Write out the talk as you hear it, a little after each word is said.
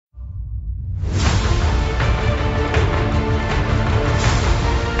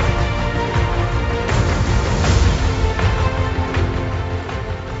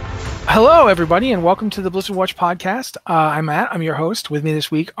Hello, everybody, and welcome to the Blizzard Watch podcast. I'm Matt. I'm your host. With me this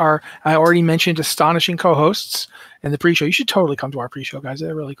week are, I already mentioned, astonishing co-hosts in the pre-show. You should totally come to our pre-show, guys.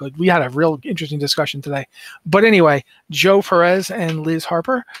 They're really good. We had a real interesting discussion today. But anyway, Joe Perez and Liz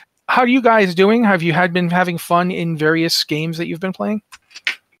Harper. How are you guys doing? Have you been having fun in various games that you've been playing?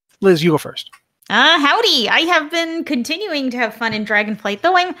 Liz, you go first. Howdy. I have been continuing to have fun in Dragonflight,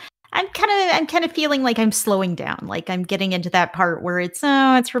 though I'm kind of feeling like I'm slowing down. Like I'm getting into that part where it's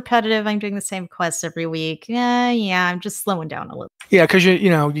repetitive. I'm doing the same quests every week. Yeah, I'm just slowing down a little. Yeah, because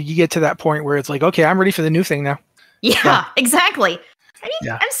you get to that point where it's like, okay, I'm ready for the new thing now. Yeah. Exactly. I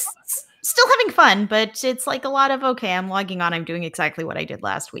mean, I'm still having fun, but it's like a lot of, okay, I'm logging on. I'm doing exactly what I did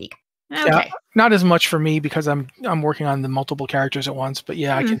last week. Okay. Yeah, not as much for me because I'm working on the multiple characters at once. But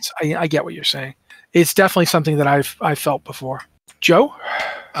yeah, I get what you're saying. It's definitely something that I've felt before. Joe?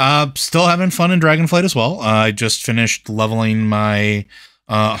 Still having fun in Dragonflight as well. I just finished leveling my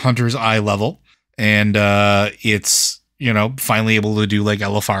Hunter's Eye level, and it's finally able to do like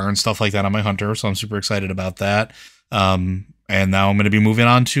LFR and stuff like that on my Hunter, so I'm super excited about that. And now I'm going to be moving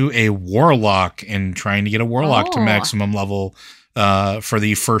on to a Warlock and trying to get a Warlock to maximum level for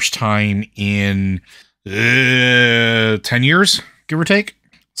the first time in 10 years, give or take.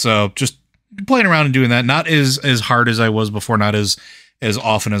 So just playing around and doing that. Not as hard as I was before, not as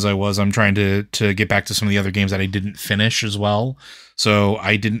often as I was. I'm trying to get back to some of the other games that I didn't finish as well. So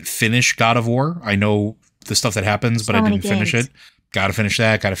I didn't finish God of War. I know the stuff that happens, but I didn't finish it. Got to finish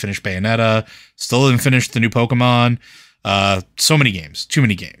that. Got to finish Bayonetta. Still didn't finish the new Pokemon. So many games. Too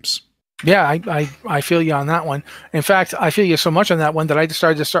many games. Yeah, I feel you on that one. In fact, I feel you so much on that one that I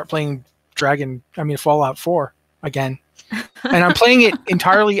decided to start playing Fallout 4 again. And I'm playing it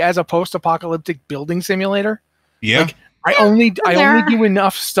entirely as a post-apocalyptic building simulator. Yeah. Like, I only do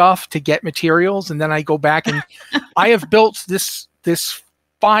enough stuff to get materials, and then I go back and I have built this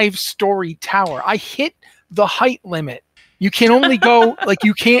 5-story tower. I hit the height limit. You can only go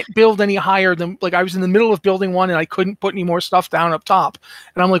you can't build any higher than I was in the middle of building one and I couldn't put any more stuff down up top.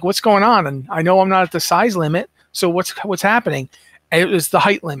 And I'm like, what's going on? And I know I'm not at the size limit, so what's happening? And it was the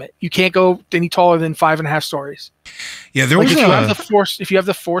height limit. You can't go any taller than 5.5 stories. Yeah, there was if you have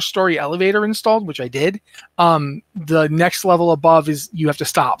the 4-story elevator installed, which I did, the next level above is you have to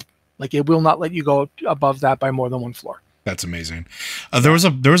stop. Like it will not let you go above that by more than one floor. That's amazing. There was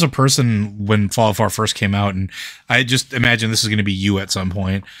a person when Fallout 4 first came out, and I just imagine this is going to be you at some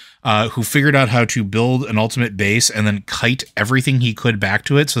point, who figured out how to build an ultimate base and then kite everything he could back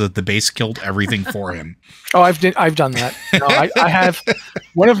to it so that the base killed everything for him. Oh, I've done that. No, I have.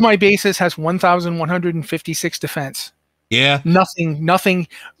 One of my bases has 1,156 defense. Yeah. Nothing.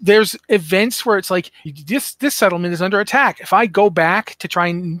 There's events where it's like this settlement is under attack. If I go back to try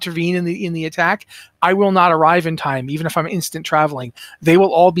and intervene in the attack, I will not arrive in time, even if I'm instant traveling. They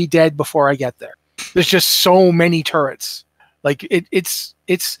will all be dead before I get there. There's just so many turrets. Like it's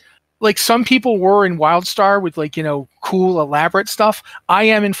like some people were in WildStar with cool elaborate stuff. I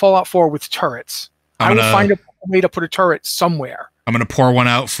am in Fallout 4 with turrets. I will find a way to put a turret somewhere. I'm gonna pour one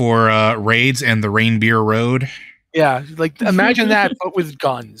out for raids and the Reindeer Road. Yeah, imagine that, but with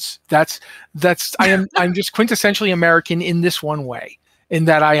guns. I'm just quintessentially American in this one way, in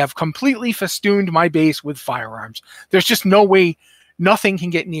that I have completely festooned my base with firearms. There's just no way, nothing can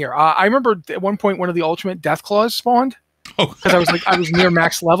get near. I remember at one point one of the ultimate Deathclaws spawned because I was near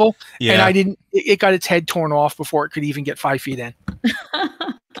max level, and it got its head torn off before it could even get 5 feet in.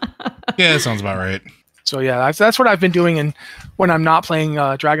 Yeah, that sounds about right. So yeah, that's what I've been doing, and when I'm not playing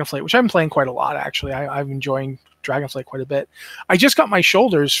Dragonflight, which I've been playing quite a lot actually. I'm enjoying Dragonflight quite a bit. I just got my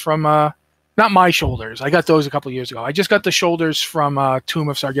shoulders from not my shoulders. I got those a couple of years ago. I just got the shoulders from Tomb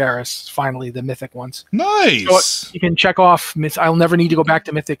of Sargeras, finally, the mythic ones. Nice. So you can check off I'll never need to go back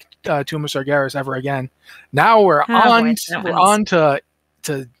to mythic Tomb of Sargeras ever again. Now we're on to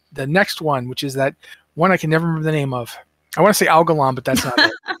the next one, which is that one I can never remember the name of. I want to say Algalon, but that's not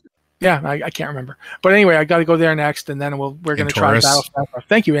it. Yeah, I can't remember. But anyway, I got to go there next, and then we're going to try Battlestar.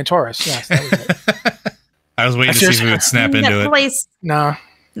 Thank you, Antorus. Yes, that was it. I was waiting to see if we would snap into it. No.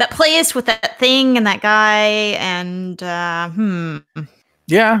 That place with that thing and that guy and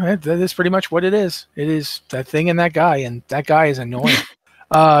Yeah, that is pretty much what it is. It is that thing and that guy is annoying.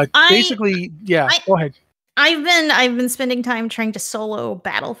 Basically, yeah. Go ahead. I've been spending time trying to solo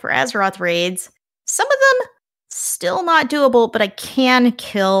battle for Azeroth raids. Some of them still not doable, but I can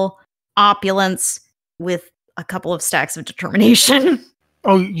kill opulence with a couple of stacks of determination.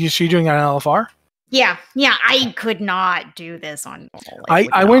 Oh, you're doing it on LFR? Yeah, I could not do this on normal.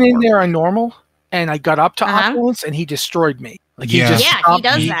 I went in there on normal, and I got up to opulence, and he destroyed me. He does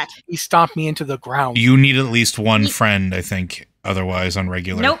that. He stomped me into the ground. You need at least one friend, I think, otherwise on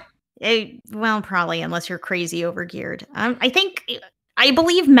regular. Nope. Well, probably, unless you're crazy overgeared. I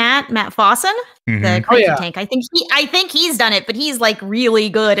believe Matt Fossen, the cranky tank. I think he's done it, but he's like really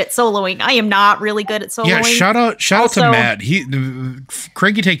good at soloing. I am not really good at soloing. Yeah, shout out to Matt.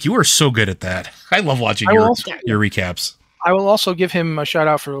 Cranky Tank, you are so good at that. I love watching your recaps. I will also give him a shout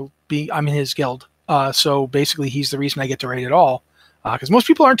out for I'm in his guild. So basically, he's the reason I get to raid at all. Because most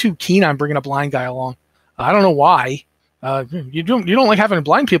people aren't too keen on bringing a blind guy along. I don't know why. You don't like having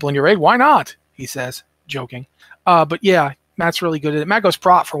blind people in your raid. Why not? He says, joking. But yeah, Matt's really good at it. Matt goes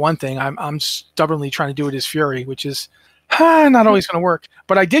prot for one thing. I'm stubbornly trying to do it as Fury, which is not always going to work.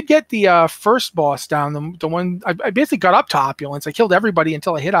 But I did get the first boss down. The one I basically got up to Opulence. I killed everybody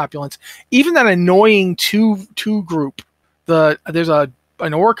until I hit Opulence. Even that annoying two group. There's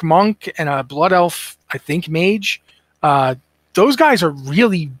an orc monk and a blood elf, I think, mage. Those guys are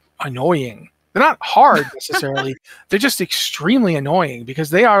really annoying. They're not hard necessarily. They're just extremely annoying because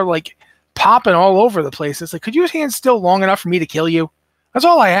they are like popping all over the place. It's like, could you stand still long enough for me to kill you? That's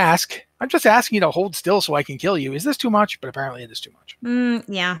all I ask. I'm just asking you to hold still so I can kill you. Is this too much? But apparently it is too much.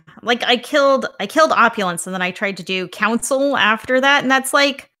 Yeah. Like I killed Opulence and then I tried to do Council after that. And that's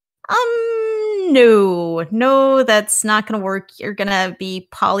like, no, that's not going to work. You're going to be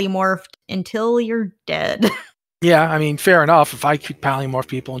polymorphed until you're dead. Yeah, I mean, fair enough. If I could polymorph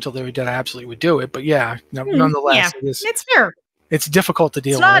people until they were dead, I absolutely would do it. But yeah, nonetheless, it's fair. It's difficult to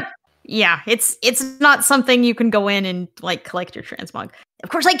deal with. Yeah, it's not something you can go in and like collect your transmog. Of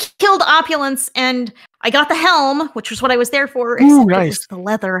course, I killed Opulence and I got the helm, which was what I was there for. Except nice. It was the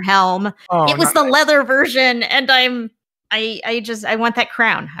leather helm. It was the leather version, and I want that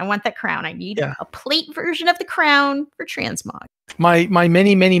crown. I need a plate version of the crown for transmog. My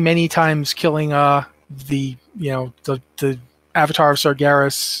many times killing the Avatar of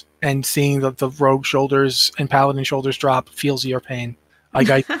Sargeras and seeing the rogue shoulders and paladin shoulders drop feels your pain. Like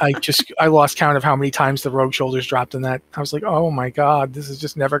I lost count of how many times the rogue shoulders dropped in that. I was like, oh my god, this is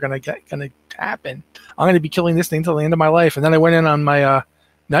just never gonna happen. I'm gonna be killing this thing till the end of my life. And then I went in on my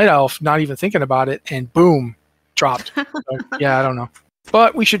night elf, not even thinking about it, and boom, dropped. So, yeah, I don't know.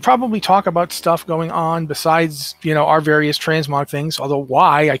 But we should probably talk about stuff going on besides, our various transmog things. Although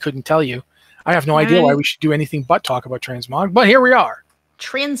why, I couldn't tell you. I have no idea why we should do anything but talk about transmog. But here we are.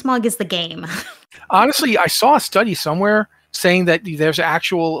 Transmog is the game. Honestly, I saw a study somewhere saying that there's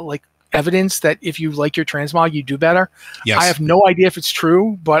actual evidence that if you like your transmog, you do better. Yes. I have no idea if it's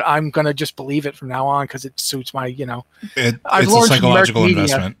true, but I'm gonna just believe it from now on because it suits my, it's a psychological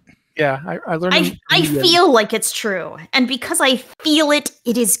investment. Yeah, I learned. I feel like it's true, and because I feel it,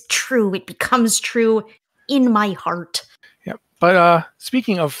 it is true. It becomes true in my heart. Yeah, but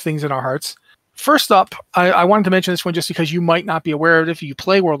speaking of things in our hearts, first up, I wanted to mention this one just because you might not be aware of it if you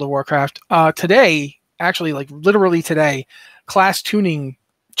play World of Warcraft. Today, actually, literally today, class tuning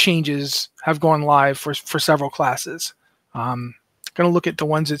changes have gone live for several classes. Going to look at the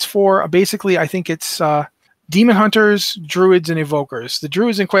ones it's for. Basically, I think it's Demon Hunters, Druids, and Evokers. The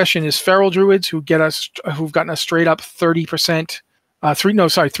Druids in question is Feral Druids who've gotten a straight up 3%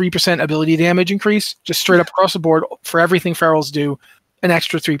 ability damage increase, just straight up across the board for everything Ferals do, an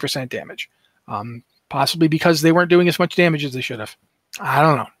extra 3% damage. Possibly because they weren't doing as much damage as they should have. I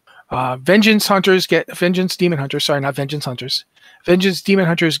don't know. Vengeance Demon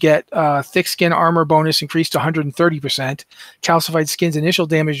Hunters get thick skin armor bonus increased to 130%. Calcified skin's initial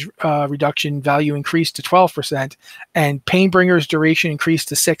damage reduction value increased to 12%, and Painbringer's duration increased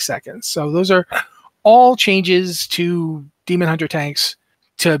to 6 seconds. So those are all changes to Demon Hunter tanks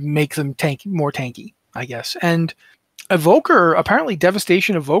to make them more tanky, I guess. And Evoker, apparently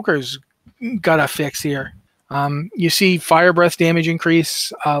Devastation Evoker's got a fix here. You see Fire Breath damage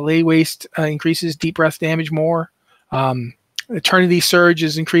increase, Lay Waste increases Deep Breath damage more. Eternity Surge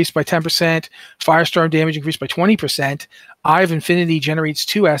is increased by 10%. Firestorm damage increased by 20%. Eye of Infinity generates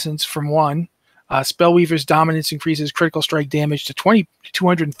 2 essence from 1. Spellweaver's Dominance increases critical strike damage to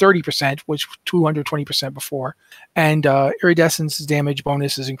 230%, which was 220% before. And Iridescence's damage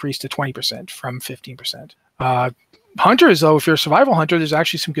bonus is increased to 20% from 15%. Hunters, though, if you're a survival hunter, there's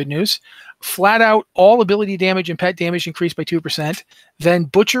actually some good news. Flat out, all ability damage and pet damage increased by 2%. Then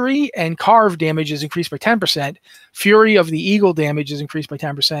Butchery and Carve damage is increased by 10%. Fury of the Eagle damage is increased by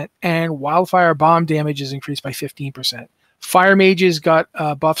 10%. And Wildfire Bomb damage is increased by 15%. Fire Mages got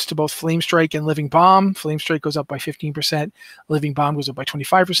buffs to both Flame Strike and Living Bomb. Flame Strike goes up by 15%. Living Bomb goes up by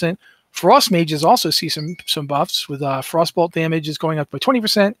 25%. Frost Mages also see some buffs, with Frostbolt damage is going up by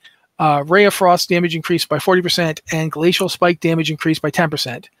 20%. Ray of Frost damage increased by 40%, and Glacial Spike damage increased by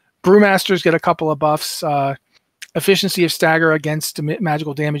 10%. Brewmasters get a couple of buffs. Efficiency of stagger against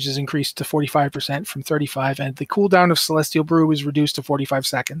magical damage is increased to 45% from 35%, and the cooldown of Celestial Brew is reduced to 45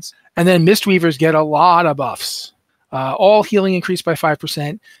 seconds. And then Mistweavers get a lot of buffs. All healing increased by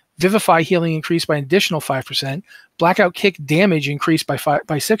 5%. Vivify healing increased by an additional 5%. Blackout Kick damage increased by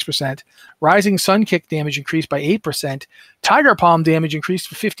 6%. Rising Sun Kick damage increased by 8%. Tiger Palm damage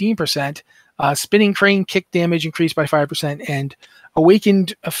increased by 15%. Spinning Crane Kick damage increased by 5%. And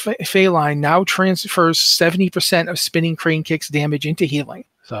Awakened Feline now transfers 70% of Spinning Crane Kick's damage into healing.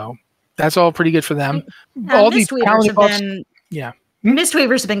 So that's all pretty good for them. All these paladin buffs, yeah.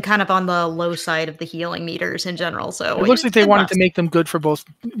 Mistweavers have been kind of on the low side of the healing meters in general, so it looks like they wanted to make them good for both,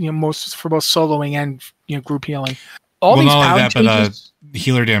 for both soloing and group healing. All these not only that, changes, but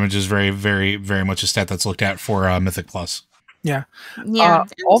healer damage is very, very, very much a stat that's looked at for Mythic Plus. Yeah.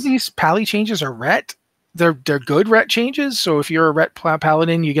 All these pally changes are ret. They're good ret changes. So if you're a ret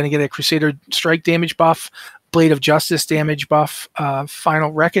paladin, you're going to get a Crusader Strike damage buff, Blade of Justice damage buff,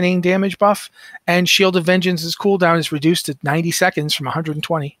 Final Reckoning damage buff, and Shield of Vengeance's cooldown is reduced to 90 seconds from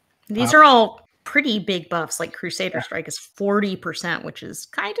 120. These are all pretty big buffs. Like Crusader Strike is 40%, which is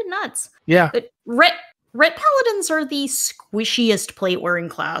kind of nuts. Yeah. But ret paladins are the squishiest plate-wearing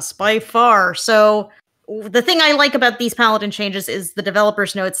class by far. So the thing I like about these paladin changes is the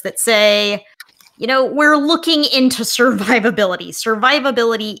developers' notes that say, we're looking into survivability.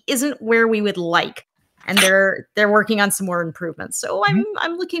 Survivability isn't where we would like. And they're working on some more improvements. So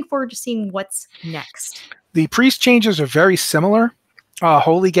I'm looking forward to seeing what's next. The priest changes are very similar.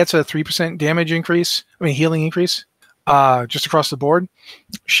 Holy gets a 3% damage increase. Healing increase. Just across the board.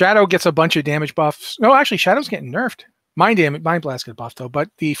 Shadow gets a bunch of damage buffs. No, actually, Shadow's getting nerfed. Mind Blast gets buffed though, but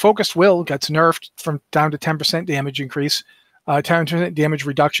the Focused Will gets nerfed from down to 10% damage increase. 10% damage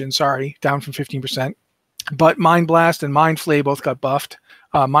reduction, down from 15%. But Mind Blast and Mind Flay both got buffed.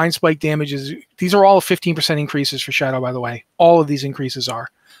 Mind Spike damages, these are all 15% increases for Shadow, by the way. All of these increases are.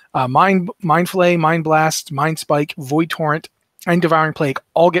 Mind Flay, Mind Blast, Mind Spike, Void Torrent, and Devouring Plague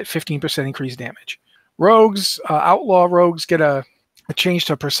all get 15% increased damage. Rogues, Outlaw Rogues get a change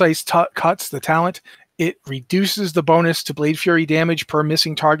to Precise Cuts, the talent. It reduces the bonus to Blade Fury damage per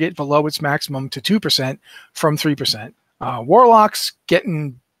missing target below its maximum to 2% from 3%. Warlocks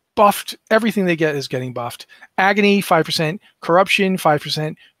getting buffed. Everything they get is getting buffed. Agony, 5%. Corruption,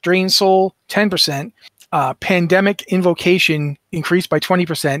 5%. Drain Soul, 10%. Pandemic Invocation increased by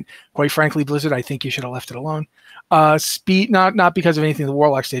 20%. Quite frankly, Blizzard, I think you should have left it alone. Speed, not because of anything the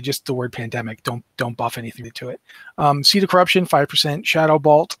Warlocks did, just the word pandemic. Don't buff anything to it. Seed of Corruption, 5%. Shadow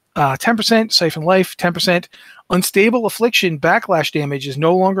Bolt, 10%. Siphon Life, 10%. Unstable Affliction backlash damage is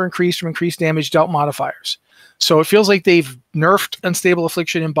no longer increased from increased damage dealt modifiers. So it feels like they've nerfed Unstable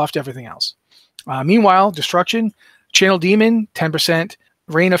Affliction and buffed everything else. Meanwhile, Destruction, Channel Demon, 10%.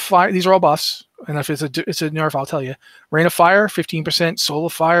 Rain of Fire, these are all buffs. And if it's a nerf, I'll tell you. Rain of Fire, 15%. Soul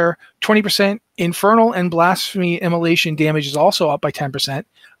of Fire, 20%. Infernal and Blasphemy Immolation damage is also up by 10%.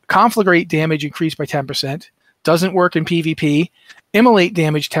 Conflagrate damage increased by 10%. Doesn't work in PvP. Immolate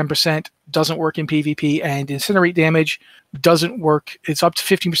damage, 10%. Doesn't work in PvP. And Incinerate damage doesn't work. It's up to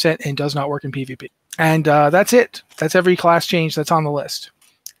 15% and does not work in PvP. And that's it. That's every class change that's on the list.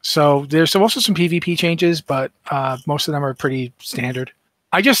 So there's also some PvP changes, but most of them are pretty standard.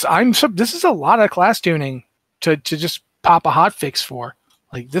 This is a lot of class tuning to just pop a hotfix for.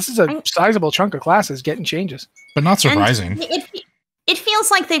 Like, this is a sizable chunk of classes getting changes. But not surprising. It feels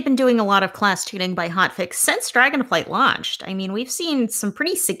like they've been doing a lot of class tuning by hotfix since Dragonflight launched. We've seen some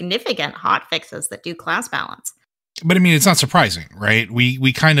pretty significant hotfixes that do class balance. But it's not surprising, right?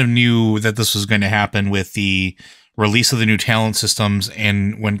 We kind of knew that this was going to happen with the release of the new talent systems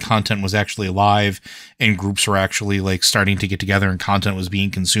and when content was actually live and groups were actually starting to get together and content was being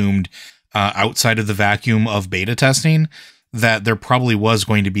consumed outside of the vacuum of beta testing, that there probably was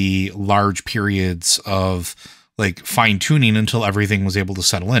going to be large periods of fine tuning until everything was able to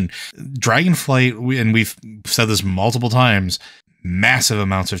settle in. Dragonflight, and we've said this multiple times, massive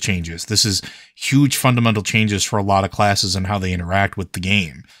amounts of changes. This is huge fundamental changes for a lot of classes and how they interact with the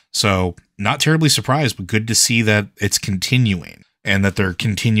game. So not terribly surprised, but good to see that it's continuing and that they're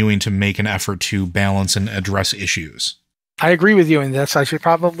continuing to make an effort to balance and address issues. I agree with you in this. I should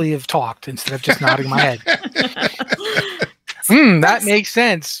probably have talked instead of just nodding my head. That makes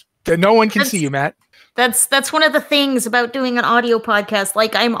sense. No one can see you, Matt. That's one of the things about doing an audio podcast.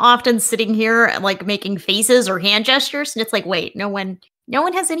 I'm often sitting here making faces or hand gestures, and it's wait, no one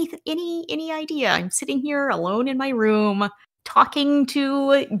has any idea. I'm sitting here alone in my room, talking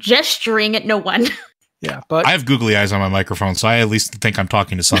to gesturing at no one. Yeah, but I have googly eyes on my microphone, so I at least think I'm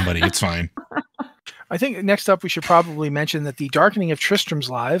talking to somebody. It's fine. I think next up we should probably mention that the Darkening of Tristram's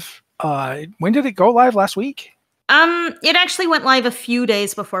live. When did it go live? Last week? It actually went live a few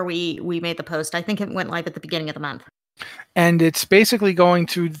days before we made the post. I think it went live at the beginning of the month. And it's basically going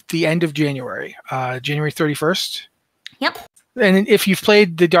through the end of January, January 31st. Yep. And if you've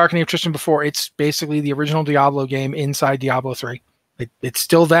played the Darkening of Tristram before, it's basically the original Diablo game inside Diablo 3. It's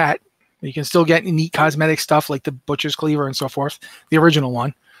still that. You can still get neat cosmetic stuff like the Butcher's Cleaver and so forth, the original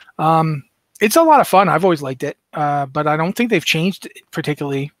one. It's a lot of fun. I've always liked it, but I don't think they've changed it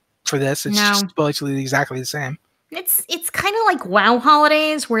particularly for this. It's just basically exactly the same. It's kind of like WoW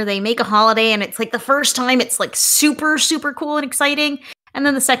holidays where they make a holiday and it's like the first time it's like super, super cool and exciting. And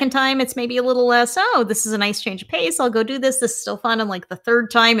then the second time it's maybe a little less, oh, this is a nice change of pace. I'll go do this. This is still fun. And like the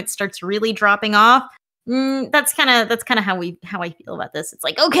third time it starts really dropping off. That's kind of how I feel about this. It's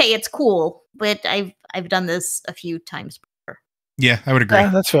like, okay, it's cool, but I've done this a few times before. Yeah, I would agree. Yeah,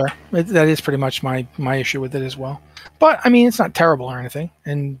 that's fair. That is pretty much my issue with it as well. But I mean, it's not terrible or anything,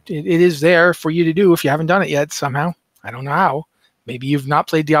 and it is there for you to do if you haven't done it yet. Somehow, I don't know how. Maybe you've not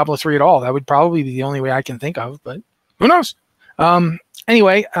played Diablo 3 at all. That would probably be the only way I can think of, but who knows?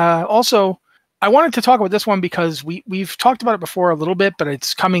 Anyway, also, I wanted to talk about this one because we've talked about it before a little bit, but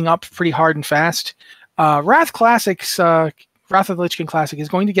it's coming up pretty hard and fast. Wrath Classics, Wrath of the Lich King Classic is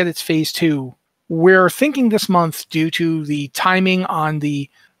going to get its Phase 2. We're thinking this month due to the timing on the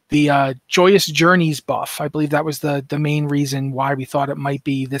Joyous Journeys buff. I believe that was the main reason why we thought it might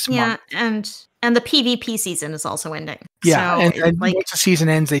be this month. Yeah, and the PvP season is also ending. Yeah, so and once the season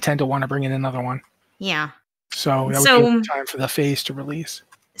ends, they tend to want to bring in another one. Yeah. So that would be time for the phase to release.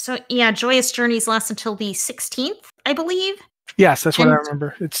 So yeah, Joyous Journeys lasts until the 16th, I believe. Yes, that's what I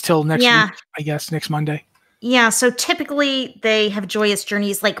remember. It's till next week, I guess, next Monday. Yeah, so typically they have Joyous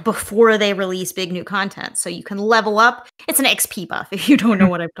Journeys like before they release big new content. So you can level up. It's an XP buff, if you don't know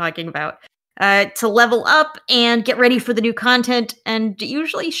what I'm talking about. To level up and get ready for the new content. And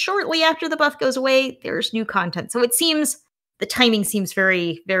usually shortly after the buff goes away, there's new content. So it seems, the timing seems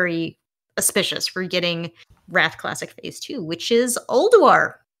very, very auspicious for getting Wrath Classic Phase 2, which is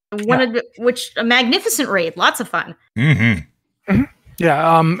Ulduar. Which a magnificent raid, lots of fun. Mm-hmm. Mm-hmm.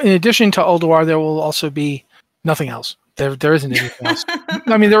 Yeah, in addition to Ulduar, there will also be nothing else. There isn't anything else.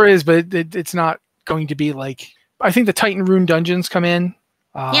 I mean, there is, but it's not going to be like, I think the Titan Rune dungeons come in.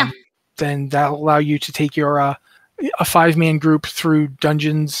 Then that'll allow you to take your a 5-man group through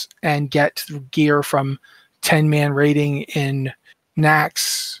dungeons and get gear from 10-man raiding in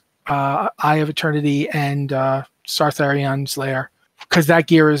Nax, Eye of Eternity, and Sartharion's Lair. Because that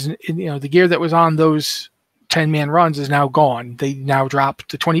gear is, the gear that was on those 10-man runs is now gone. They now drop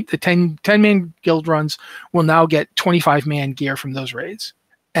the 10-man guild runs will now get 25-man gear from those raids.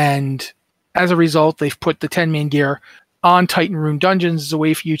 And as a result, they've put the 10-man gear on Titan Rune dungeons as a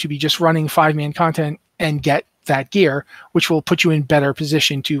way for you to be just running 5-man content and get that gear, which will put you in better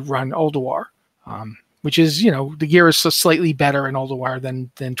position to run Ulduar. Which is, the gear is so slightly better in Ulduar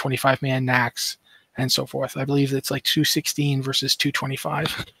than 25-man Nax and so forth. I believe it's like 216 versus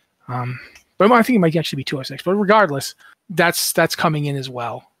 225. But I think it might actually be 206. But regardless, that's coming in as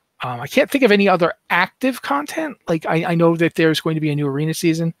well. I can't think of any other active content. Like I know that there's going to be a new arena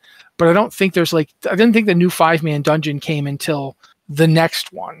season, but I don't think there's I didn't think the new 5-man dungeon came until the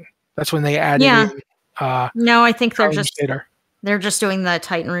next one. That's when they added in, no, I think they're just doing the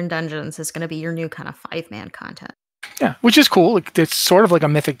Titan Rune dungeons is going to be your new kind of 5-man content. Yeah, which is cool. It's sort of like a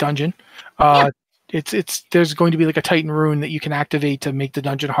mythic dungeon. There's going to be like a Titan Rune that you can activate to make the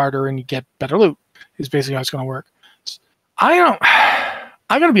dungeon harder and you get better loot. Is basically how it's going to work. I'm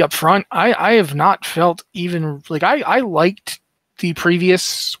going to be upfront. I have not felt even like I liked the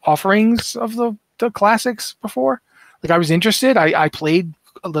previous offerings of the classics before. Like I was interested. I played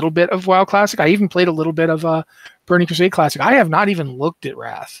a little bit of WoW Classic. I even played a little bit of Burning Crusade Classic. I have not even looked at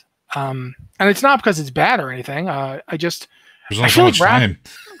Wrath. And it's not because it's bad or anything. I feel like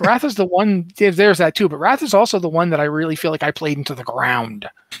Wrath is the one. There's that too, but Wrath is also the one that I really feel like I played into the ground.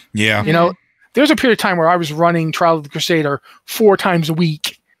 Yeah, there's a period of time where I was running Trial of the Crusader 4 times a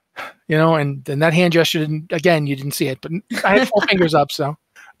week. And that hand gesture you didn't see it, but I had 4 fingers up. So,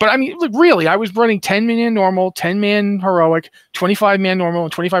 but I mean, really, I was running 10-man normal, 10-man heroic, 25-man normal,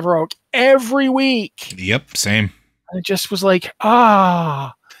 and 25 heroic every week. Yep, same. And it just was like,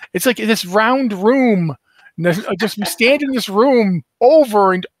 it's like this round room. Just stand in this room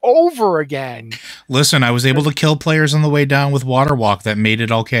over and over again. Listen, I was able to kill players on the way down with Water Walk. That made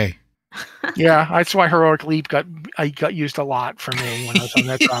it okay. Yeah, that's why Heroic Leap got used a lot for me when I was on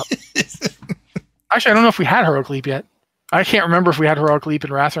that top. Actually, I don't know if we had Heroic Leap yet. I can't remember if we had Heroic Leap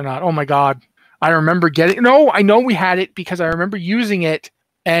in Wrath or not. Oh my god. I remember getting... No, I know we had it because I remember using it,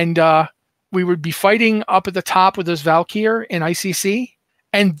 and we would be fighting up at the top with those Valkyr in ICC,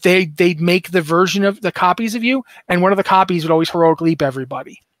 and they'd make the version of the copies of you, and one of the copies would always heroic leap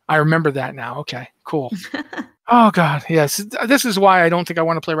everybody. I remember that now. Okay, cool. Oh God, yes. This is why I don't think I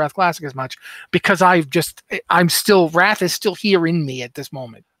want to play Wrath Classic as much, because Wrath is still here in me at this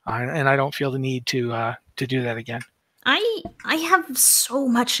moment, and I don't feel the need to do that again. I have so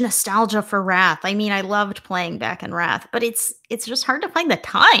much nostalgia for Wrath. I mean, I loved playing back in Wrath, but it's just hard to find the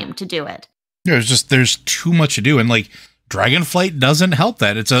time to do it. There's too much to do, and like Dragonflight doesn't help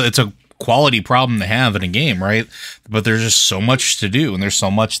that. It's a quality problem to have in a game, right? But there's just so much to do, and there's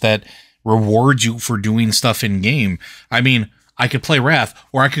so much that rewards you for doing stuff in game. I mean, I could play Wrath,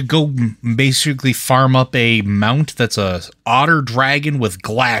 or I could go basically farm up a mount that's a otter dragon with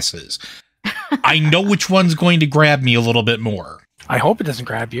glasses. I know which one's going to grab me a little bit more. I hope it doesn't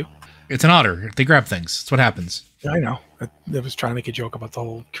grab you. It's an otter. They grab things. That's what happens. I know. I was trying to make a joke about the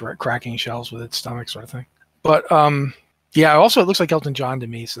whole cracking shells with its stomach sort of thing. But yeah, also it looks like Elton John to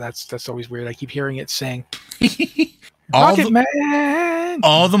me, so that's always weird. I keep hearing it sing. Rocket Man!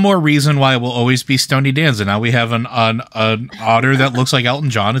 All the more reason why it will always be Stony Danza. Now we have an otter that looks like Elton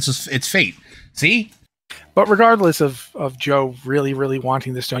John. It's fate. See? But regardless of Joe really, really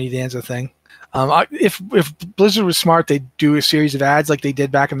wanting the Stony Danza thing, if Blizzard was smart, they'd do a series of ads like they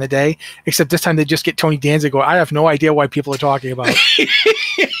did back in the day, except this time they just get Tony Danza go, I have no idea why people are talking about it.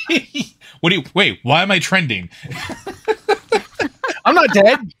 Wait, why am I trending? I'm not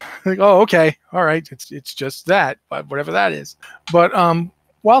dead. Like, oh, okay. All right. It's just that, whatever that is. But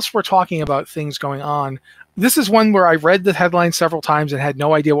whilst we're talking about things going on, this is one where I read the headline several times and had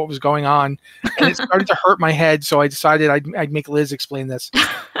no idea what was going on, and it started to hurt my head, so I decided I'd make Liz explain this.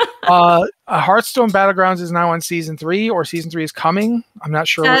 Hearthstone Battlegrounds is now on Season 3, or Season 3 is coming. I'm not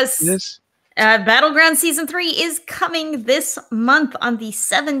sure what it is. Battlegrounds Season 3 is coming this month on the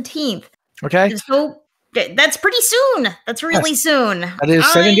 17th. Okay. So that's pretty soon. That's really soon. That is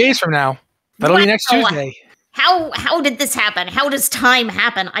 7 days from now. That'll be next Tuesday. How did this happen? How does time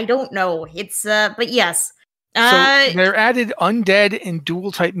happen? I don't know. It's but yes. So they're added undead and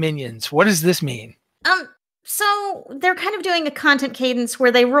dual type minions. What does this mean? So they're kind of doing a content cadence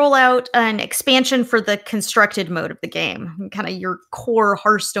where they roll out an expansion for the constructed mode of the game, kind of your core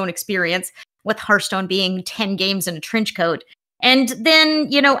Hearthstone experience, with Hearthstone being 10 games in a trench coat. And then,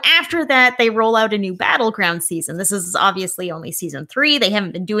 after that, they roll out a new Battleground season. This is obviously only Season 3. They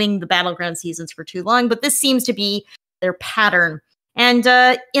haven't been doing the Battleground seasons for too long, but this seems to be their pattern. And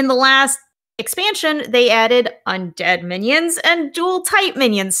in the last expansion, they added undead minions and dual type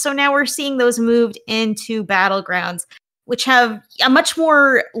minions. So now we're seeing those moved into Battlegrounds, which have a much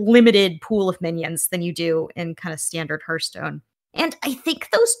more limited pool of minions than you do in kind of standard Hearthstone. And I think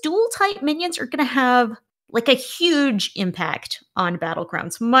those dual type minions are going to have like a huge impact on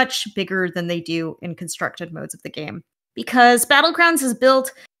Battlegrounds, much bigger than they do in constructed modes of the game. Because Battlegrounds is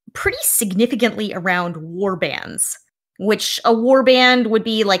built pretty significantly around warbands, which a warband would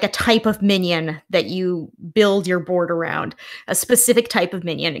be like a type of minion that you build your board around, a specific type of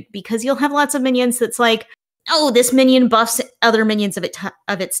minion, because you'll have lots of minions that's like, oh, this minion buffs other minions of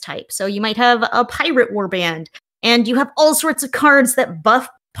its type. So you might have a pirate warband, and you have all sorts of cards that buff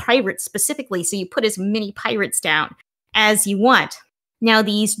pirates specifically, so you put as many pirates down as you want. Now,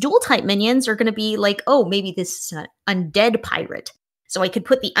 these dual type minions are going to be like, oh, maybe this is an undead pirate. So I could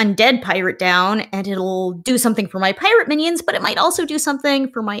put the undead pirate down and it'll do something for my pirate minions, but it might also do something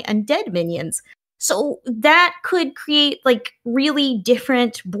for my undead minions. So that could create like really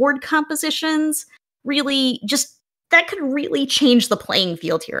different board compositions. That could really change the playing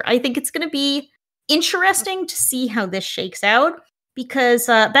field here. I think it's going to be interesting to see how this shakes out, because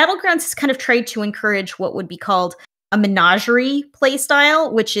Battlegrounds has kind of tried to encourage what would be called a menagerie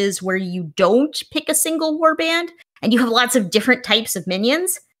playstyle, which is where you don't pick a single warband and you have lots of different types of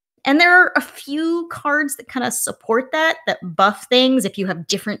minions. And there are a few cards that kind of support that buff things if you have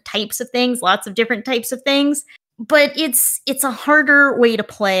different types of things, lots of different types of things. But it's a harder way to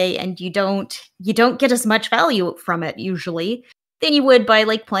play, and you don't get as much value from it usually than you would by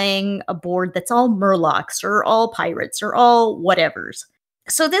like playing a board that's all Murlocs or all pirates or all whatevers.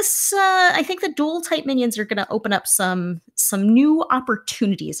 So this, I think the dual type minions are going to open up some new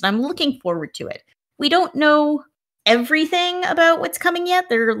opportunities, and I'm looking forward to it. We don't know everything about what's coming yet.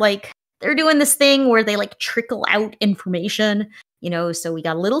 They're doing this thing where they like trickle out information, so we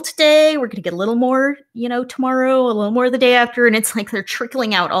got a little today, we're going to get a little more, tomorrow, a little more the day after, and it's like they're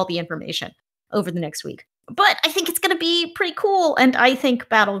trickling out all the information over the next week. But I think it's going to be pretty cool, and I think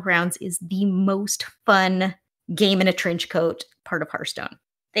Battlegrounds is the most fun game in a trench coat part of Hearthstone.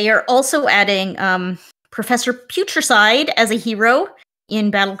 They are also adding Professor Putricide as a hero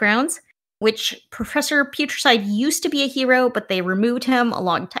in Battlegrounds, which Professor Putricide used to be a hero, but they removed him a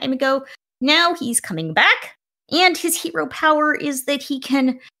long time ago. Now he's coming back, and his hero power is that he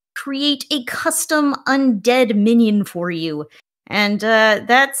can create a custom undead minion for you. And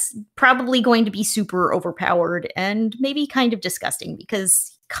that's probably going to be super overpowered and maybe kind of disgusting,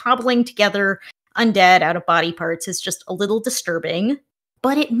 because cobbling together undead out of body parts is just a little disturbing,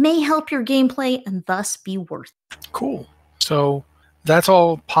 but it may help your gameplay and thus be worth it. Cool. So that's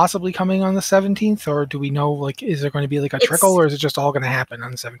all possibly coming on the 17th, or do we know, like, is there going to be like a trickle, or is it just all going to happen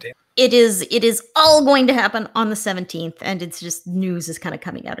on the 17th? It is all going to happen on the 17th, and it's just news is kind of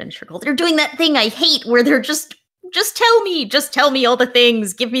coming out in a trickle. They're doing that thing I hate where they're just tell me all the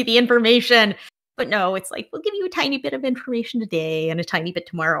things, give me the information. But no, it's like, we'll give you a tiny bit of information today and a tiny bit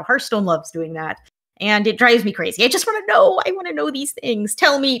tomorrow. Hearthstone loves doing that, and it drives me crazy. I just want to know. I want to know these things.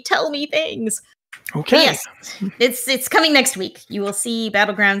 Tell me things. Okay. But yes, it's coming next week. You will see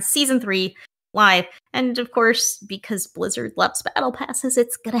Battlegrounds Season 3 live. And of course, because Blizzard loves battle passes,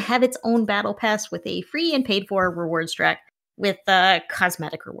 it's going to have its own battle pass with a free and paid for rewards track with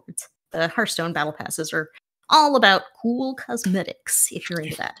cosmetic rewards. The Hearthstone battle passes are all about cool cosmetics, if you're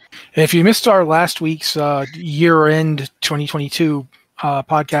into that. If you missed our last week's year-end 2022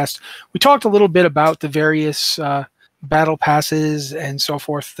 podcast, we talked a little bit about the various battle passes and so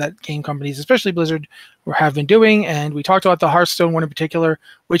forth that game companies, especially Blizzard, have been doing, and we talked about the Hearthstone one in particular,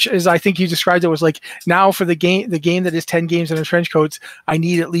 which is, I think you described it, was like, now for the game that is 10 games in a trench coat, I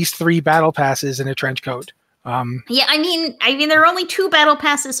need at least 3 battle passes in a trench coat. Yeah, I mean, there are only 2 battle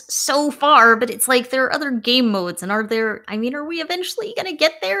passes so far, but it's like there are other game modes, and are we eventually going to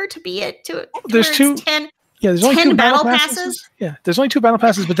get there to be it to? There's 2. 10. Yeah, there's only 2 battle passes. Yeah, there's only 2 battle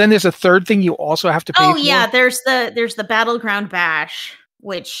passes, but then there's a third thing you also have to pay for. Oh yeah, there's the Battleground Bash,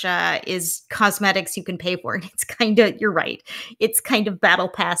 which is cosmetics you can pay for, and it's kind of, you're right, it's kind of Battle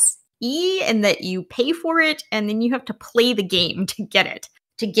Pass-y, in that you pay for it, and then you have to play the game to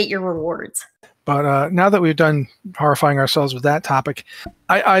get your rewards. But now that we've done horrifying ourselves with that topic,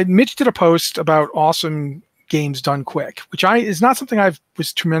 Mitch did a post about awesome games done quick, which is not something I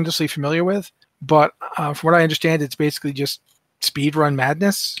was tremendously familiar with. But from what I understand, it's basically just speedrun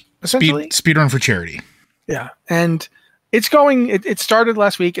madness, essentially. Speedrun for charity. Yeah. And it's going, it started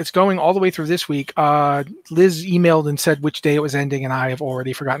last week. It's going all the way through this week. Liz emailed and said which day it was ending, and I have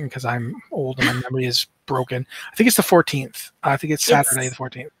already forgotten because I'm old and my memory is broken. I think it's the 14th. I think it's Saturday the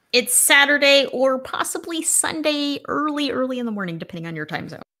 14th. It's Saturday or possibly Sunday early in the morning, depending on your time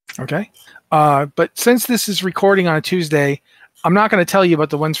zone. Okay. But since this is recording on a Tuesday, I'm not going to tell you about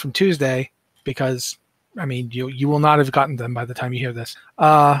the ones from Tuesday, because, I mean, you will not have gotten them by the time you hear this.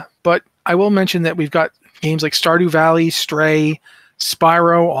 But I will mention that we've got games like Stardew Valley, Stray,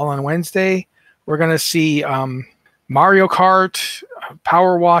 Spyro, all on Wednesday. We're going to see Mario Kart,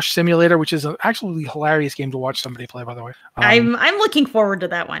 Power Wash Simulator, which is an absolutely hilarious game to watch somebody play, by the way. I'm looking forward to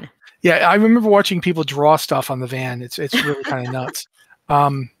that one. Yeah, I remember watching people draw stuff on the van. It's really kind of nuts.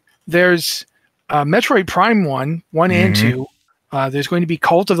 There's Metroid Prime 1 and 2. There's going to be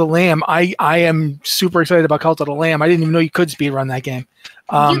Cult of the Lamb. I am super excited about Cult of the Lamb. I didn't even know you could speedrun that game.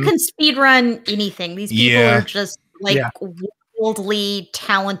 You can speedrun anything. These people are just wildly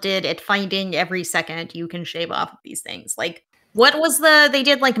talented at finding every second you can shave off of these things. Like, what was they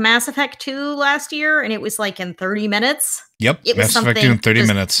did like Mass Effect 2 last year, and it was like in 30 minutes? Yep, it was Mass Effect 2 in 30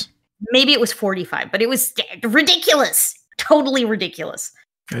 minutes. Maybe it was 45, but it was ridiculous. Totally ridiculous.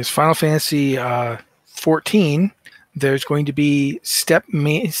 There's Final Fantasy 14. There's going to be Step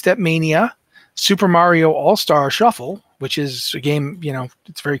Mania, Super Mario All-Star Shuffle, which is a game,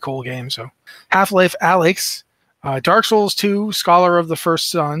 it's a very cool game. So Half-Life Alyx, Dark Souls 2, Scholar of the First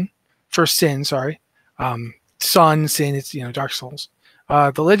Sin, Sun, Sin, it's, Dark Souls.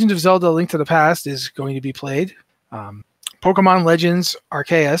 The Legend of Zelda Link to the Past is going to be played. Pokemon Legends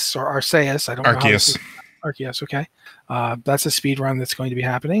Arceus, or Arceus, I don't know. Arceus, okay. That's a speed run that's going to be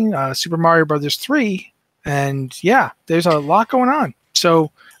happening. Super Mario Brothers 3. And yeah, there's a lot going on.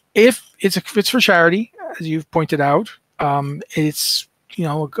 So if it's for charity, as you've pointed out, it's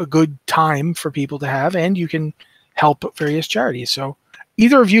a good time for people to have, and you can help various charities. So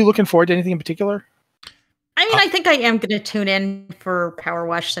either of you looking forward to anything in particular? I mean, I think I am going to tune in for Power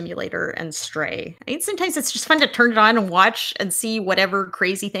Wash Simulator and Stray. I mean, sometimes it's just fun to turn it on and watch and see whatever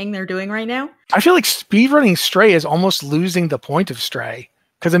crazy thing they're doing right now. I feel like speedrunning Stray is almost losing the point of Stray.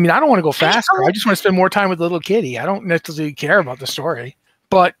 Because, I mean, I don't want to go faster. I just want to spend more time with the little kitty. I don't necessarily care about the story.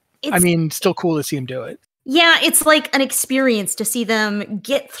 But, still cool to see him do it. Yeah, it's like an experience to see them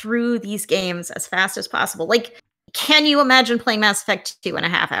get through these games as fast as possible. Like, can you imagine playing Mass Effect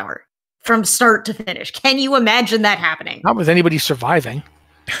 2.5 hours? From start to finish. Can you imagine that happening? Not with anybody surviving.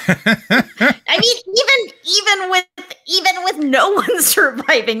 I mean, even with no one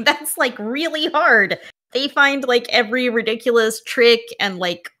surviving, that's like really hard. They find like every ridiculous trick and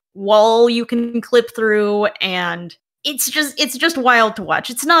like wall you can clip through, and it's just wild to watch.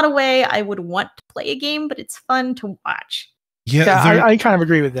 It's not a way I would want to play a game, but it's fun to watch. Yeah, I kind of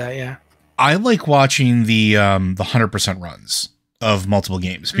agree with that. Yeah, I like watching the 100% runs of multiple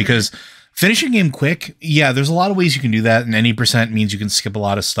games because finishing a game quick, yeah, there's a lot of ways you can do that, and any percent means you can skip a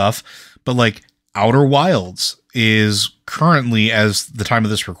lot of stuff. But like Outer Wilds is currently, as the time of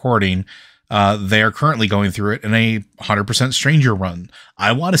this recording, they are currently going through it in a 100% stranger run.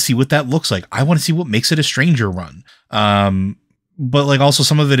 I want to see what that looks like. I want to see what makes it a stranger run. But like also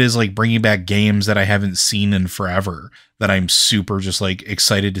some of it is like bringing back games that I haven't seen in forever that I'm super just like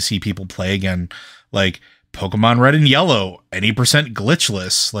excited to see people play again. Like Pokemon Red and Yellow, any percent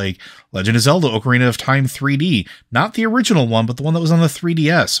glitchless, like Legend of Zelda Ocarina of Time 3D, not the original one, but the one that was on the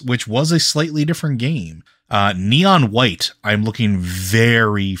 3DS, which was a slightly different game. Neon White, I'm looking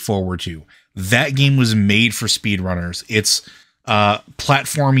very forward to. That game was made for speedrunners. It's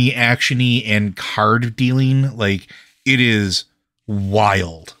platformy, actiony, and card dealing. Like, it is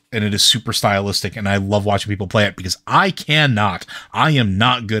wild, and it is super stylistic, and I love watching people play it because I am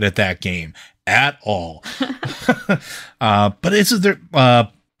not good at that game at all. But it's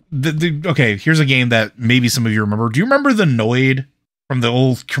okay, here's a game that maybe some of you remember. Do you remember the Noid from the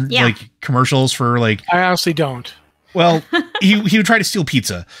old like commercials for like? I honestly don't. Well, he would try to steal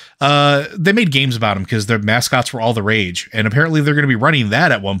pizza. They made games about him because their mascots were all the rage, and apparently they're going to be running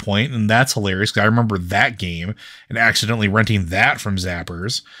that at one point, and that's hilarious because I remember that game and accidentally renting that from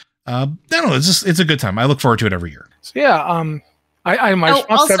Zappers. I don't know, it's a good time. I look forward to it every year. So yeah, my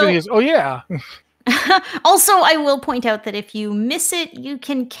response to everything is, oh yeah. Also, I will point out that if you miss it, you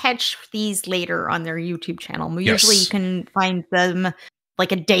can catch these later on their YouTube channel. Usually you can find them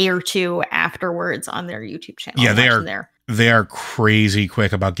like a day or two afterwards on their YouTube channel. Yeah, they are crazy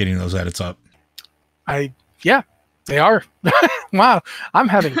quick about getting those edits up. Yeah, they are. Wow, I'm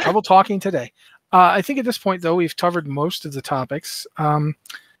having trouble talking today. I think at this point, though, we've covered most of the topics.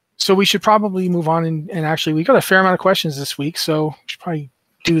 So we should probably move on. And actually, we got a fair amount of questions this week, so we should probably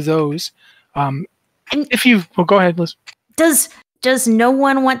do those. Go ahead, Liz. Does no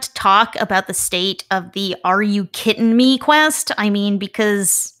one want to talk about the state of the Are You Kidding Me quest? I mean,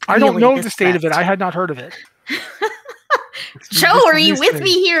 because I don't know the state of it. I had not heard of it. Joe, are you with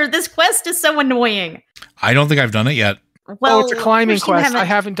me here? This quest is so annoying. I don't think I've done it yet. Well, it's a climbing quest. I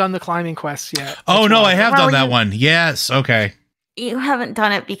haven't done the climbing quest yet. Oh, no, I have done that one. Yes, okay. You haven't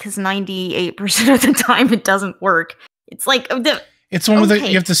done it because 98% of the time it doesn't work. It's like... It's the one where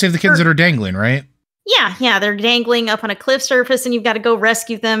you have to save the kids that are dangling, right? Yeah, they're dangling up on a cliff surface and you've got to go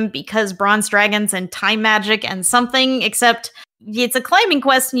rescue them because bronze dragons and time magic and something, except it's a climbing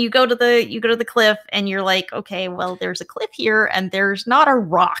quest and you go to the cliff and you're like, okay, well, there's a cliff here and there's not a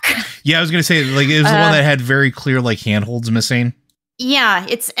rock. Yeah, I was going to say, like, it was the one that had very clear, like, handholds missing. Yeah,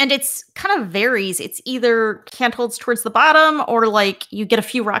 it's kind of varies. It's either handholds towards the bottom or like you get a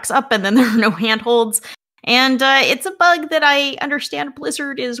few rocks up and then there are no handholds. And it's a bug that I understand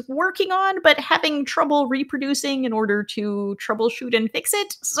Blizzard is working on, but having trouble reproducing in order to troubleshoot and fix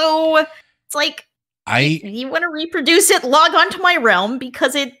it. So it's like, if you want to reproduce it, log on to my realm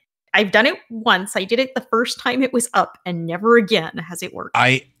because I've done it once. I did it the first time it was up and never again has it worked.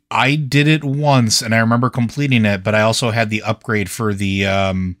 I did it once and I remember completing it, but I also had the upgrade for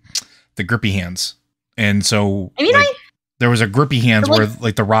the grippy hands. And so there was a grippy hands where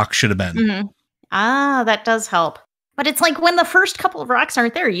like the rock should have been. Mm-hmm. Ah, that does help. But it's like when the first couple of rocks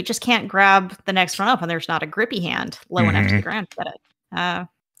aren't there, you just can't grab the next one up and there's not a grippy hand low enough to the ground to get it.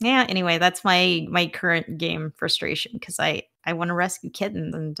 Yeah, anyway, that's my current game frustration because I want to rescue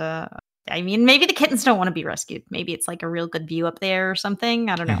kittens and I mean, maybe the kittens don't want to be rescued. Maybe it's like a real good view up there or something.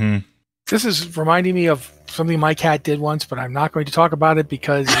 I don't know. Mm-hmm. This is reminding me of something my cat did once, but I'm not going to talk about it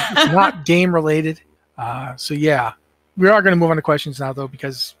because it's not game related. So yeah. We are going to move on to questions now, though,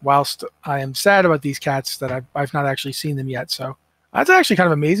 because whilst I am sad about these cats, that I've not actually seen them yet. So that's actually kind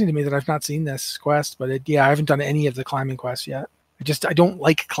of amazing to me that I've not seen this quest. But I haven't done any of the climbing quests yet. I don't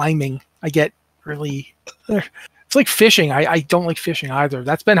like climbing. I get really... It's like fishing. I don't like fishing either.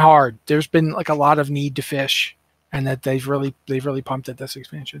 That's been hard. There's been like a lot of need to fish, and that they've really pumped at this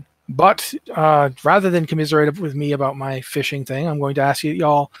expansion. But rather than commiserate with me about my fishing thing, I'm going to ask you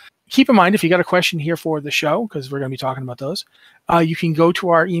y'all... Keep in mind, if you got a question here for the show, because we're going to be talking about those, you can go to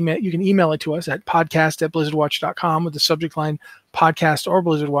our email. You can email it to us at podcast@blizzardwatch.com with the subject line podcast or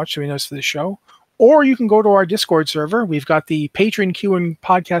Blizzard Watch, so we know it's for the show. Or you can go to our Discord server. We've got the Patreon Q and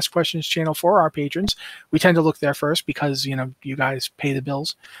podcast questions channel for our patrons. We tend to look there first because, you guys pay the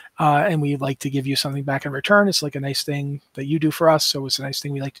bills. And we like to give you something back in return. It's like a nice thing that you do for us. So it's a nice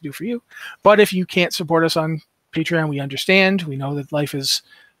thing we like to do for you. But if you can't support us on Patreon, we understand. We know that life is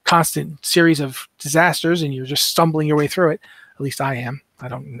constant series of disasters and you're just stumbling your way through it. At least I am. I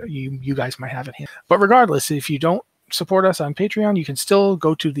don't know. You guys might have it here. But regardless, if you don't support us on Patreon, you can still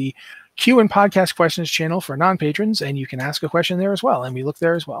go to the Q and podcast questions channel for non-patrons, and you can ask a question there as well. And we look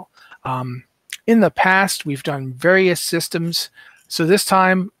there as well. In the past, we've done various systems. So this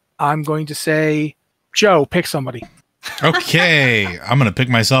time I'm going to say, Joe, pick somebody. Okay. I'm going to pick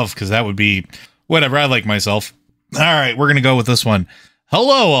myself because that would be whatever. I like myself. All right. We're going to go with this one.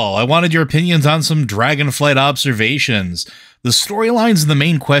 Hello, all. I wanted your opinions on some Dragonflight observations. The storylines in the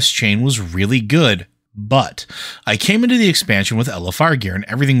main quest chain was really good, but I came into the expansion with LFR gear and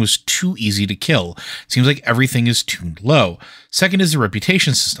everything was too easy to kill. Seems like everything is tuned low. Second is the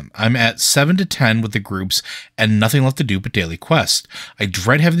reputation system. I'm at 7 to 10 with the groups and nothing left to do but daily quests. I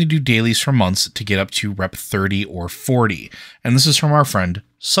dread having to do dailies for months to get up to rep 30 or 40. And this is from our friend,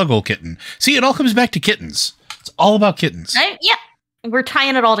 Suggle Kitten. See, it all comes back to kittens. It's all about kittens. Yeah. We're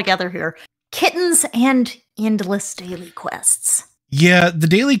tying it all together here. Kittens and endless daily quests. Yeah, the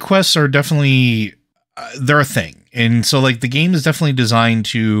daily quests are definitely, they're a thing. And so like the game is definitely designed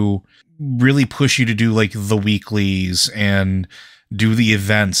to really push you to do like the weeklies and do the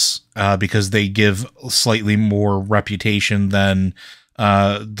events because they give slightly more reputation than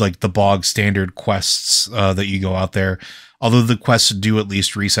like the bog standard quests that you go out there. Although the quests do at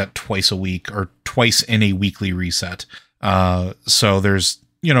least reset twice a week or twice in a weekly reset. So there's,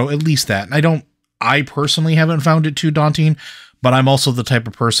 at least that. And I personally haven't found it too daunting, but I'm also the type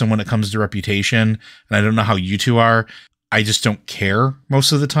of person when it comes to reputation, and I don't know how you two are, I just don't care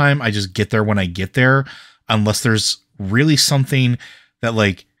most of the time. I just get there when I get there, unless there's really something that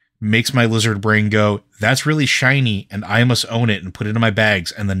like makes my lizard brain go, that's really shiny and I must own it and put it in my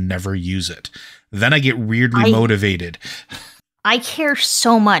bags and then never use it. Then I get weirdly motivated. I care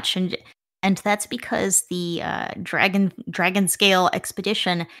so much, and that's because the Dragon Scale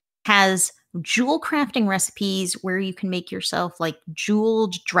Expedition has jewel crafting recipes where you can make yourself like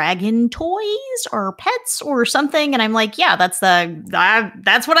jeweled dragon toys or pets or something. And I'm like, yeah, that's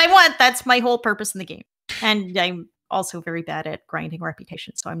what I want. That's my whole purpose in the game. And I'm also very bad at grinding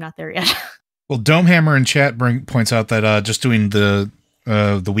reputation, so I'm not there yet. Well, Domehammer in chat points out that just doing the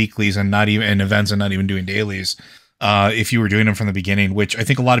weeklies and not even events and not even doing dailies, if you were doing them from the beginning, which I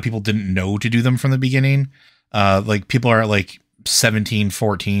think a lot of people didn't know to do them from the beginning. Like people are at like 17,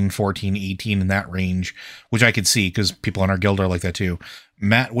 14, 18 in that range, which I could see because people in our guild are like that too.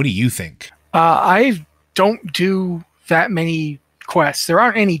 Matt, what do you think? I don't do that many quests. There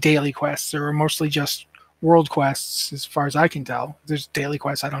aren't any daily quests. There are mostly just world quests as far as I can tell. There's daily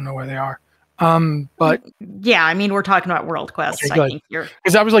quests. I don't know where they are. But yeah, I mean, we're talking about world quests. Okay, I think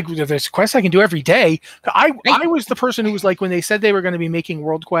because I was like, there's quests I can do every day. I was the person who was like, when they said they were going to be making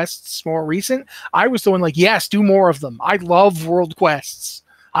world quests more recent, I was the one like, yes, do more of them. I love world quests.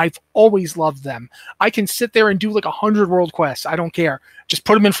 I've always loved them. I can sit there and do like 100 world quests. I don't care. Just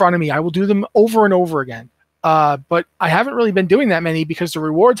put them in front of me. I will do them over and over again. But I haven't really been doing that many because the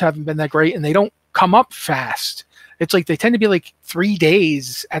rewards haven't been that great and they don't come up fast. It's like they tend to be like 3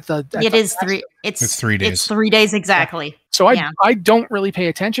 days at the. It's 3 days. It's 3 days exactly. Yeah. So I don't really pay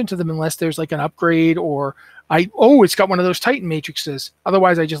attention to them unless there's like an upgrade or it's got one of those Titan matrices.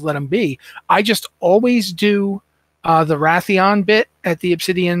 Otherwise, I just let them be. I just always do the Rathion bit at the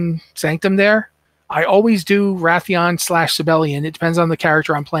Obsidian Sanctum there. I always do Rathion / Sibelian. It depends on the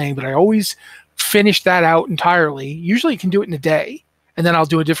character I'm playing, but I always finish that out entirely. Usually, you can do it in a day, and then I'll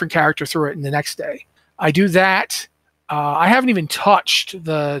do a different character through it in the next day. I do that. I haven't even touched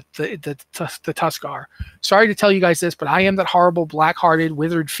the Tuskar. Sorry to tell you guys this, but I am that horrible, black-hearted,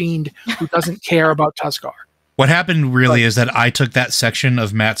 withered fiend who doesn't care about Tuskar. What happened really is that I took that section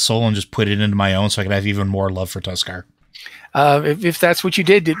of Matt's soul and just put it into my own so I could have even more love for Tuskar. If that's what you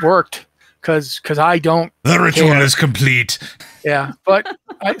did, it worked. Because I don't. The ritual is complete. Yeah, but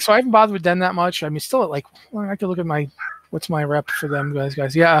so I haven't bothered with them that much. I mean, still at like, well, I could look at what's my rep for them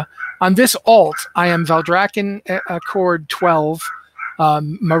guys. Yeah. On this alt, I am Valdraken Accord 12,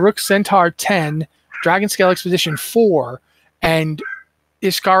 Maruk Centaur 10, Dragon Scale Expedition 4, and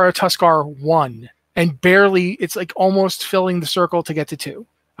Iskara Tuskar 1. And barely, it's like almost filling the circle to get to 2.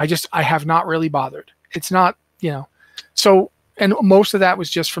 I have not really bothered. It's not, So, and most of that was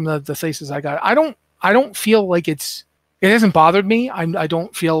just from the thesis I got. I don't feel like it hasn't bothered me. I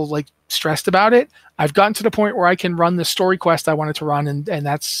don't feel like stressed about it. I've gotten to the point where I can run the story quest I wanted to run, and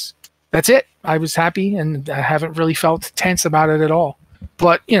that's that's it. I was happy, and I haven't really felt tense about it at all.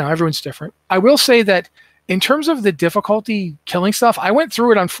 But, everyone's different. I will say that in terms of the difficulty killing stuff, I went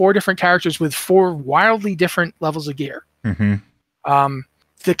through it on 4 different characters with 4 wildly different levels of gear. Mm-hmm.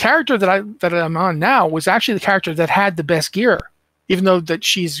 The character that I'm on now was actually the character that had the best gear, even though that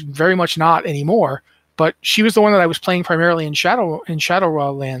she's very much not anymore. But she was the one that I was playing primarily in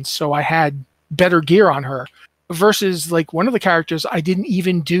Shadow Lands, so I had better gear on her. Versus like one of the characters, I didn't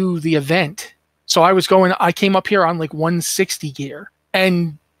even do the event, so I came up here on like 160 gear,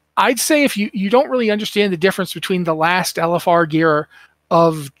 and I'd say if you don't really understand the difference between the last LFR gear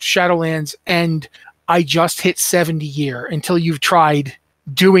of Shadowlands and I just hit 70 gear until you've tried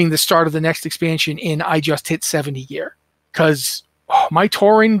doing the start of the next expansion in I just hit 70 gear. Because my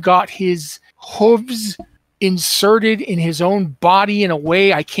Tauren got his hooves inserted in his own body in a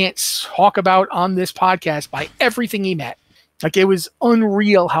way I can't talk about on this podcast by everything he met. Like, it was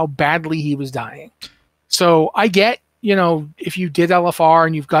unreal how badly he was dying. So I get, if you did LFR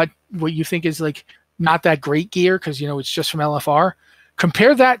and you've got what you think is like not that great gear because, it's just from LFR,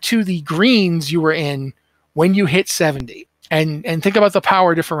 compare that to the greens you were in when you hit 70 and think about the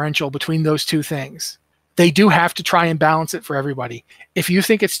power differential between those two things. They do have to try and balance it for everybody. If you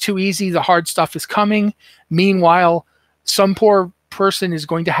think it's too easy, the hard stuff is coming. Meanwhile, some poor person is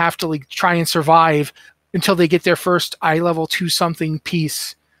going to have to like try and survive until they get their first eye level 2 something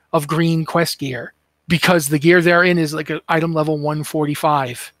piece of green quest gear, because the gear they're in is like an item level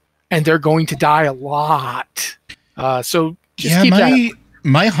 145, and they're going to die a lot. So just keep that.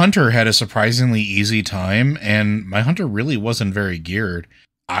 My hunter had a surprisingly easy time, and my hunter really wasn't very geared.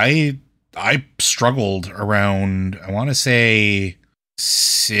 I struggled around, I want to say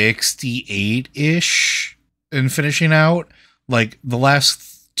 68-ish in finishing out. Like, the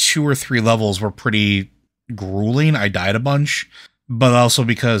last 2 or 3 levels were pretty grueling. I died a bunch, but also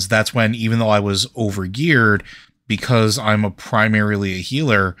because that's when, even though I was over-geared, because I'm primarily a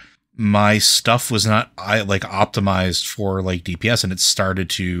healer, my stuff was not optimized for like DPS, and it started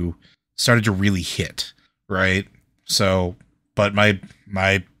to really hit, right? So, but my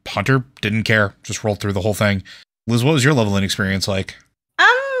hunter didn't care, just rolled through the whole thing. Liz, what was your leveling experience like?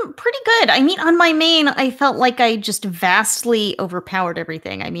 Pretty good. I mean, on my main, I felt like I just vastly overpowered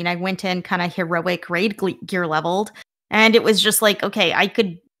everything. I mean, I went in kind of heroic raid gear leveled, and it was just like, okay, I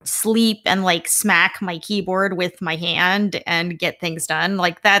could sleep and like smack my keyboard with my hand and get things done.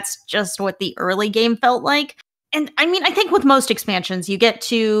 Like, that's just what the early game felt like. And I mean, I think with most expansions, you get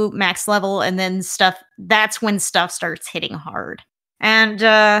to max level and then that's when stuff starts hitting hard. And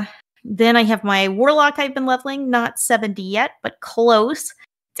then I have my Warlock I've been leveling, not 70 yet, but close.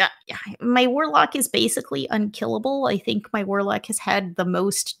 My Warlock is basically unkillable. I think my Warlock has had the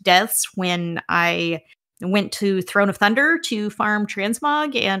most deaths when I went to Throne of Thunder to farm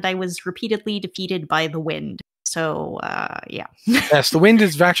transmog, and I was repeatedly defeated by the Wind. So, yeah. Yes, the Wind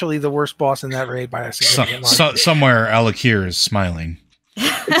is actually the worst boss in that raid by a significant margin. Somewhere Alakir is smiling.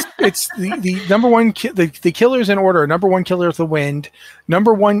 It's the number one the killers in order. Number 1 killer is the Wind.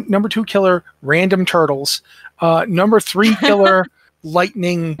 Number 2 killer, random turtles. Number 3 killer,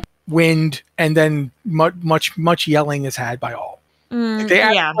 lightning, wind, and then much yelling is had by all. They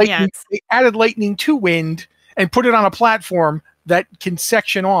added lightning to wind and put it on a platform that can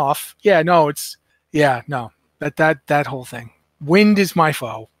section off. That whole thing. Wind is my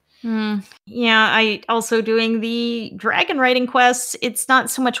foe. Yeah, I also doing the dragon riding quests. It's not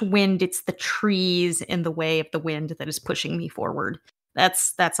so much wind, it's the trees in the way of the wind that is pushing me forward.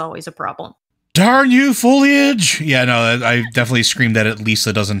 That's always a problem. Darn you, foliage! Yeah, no, I definitely screamed that at least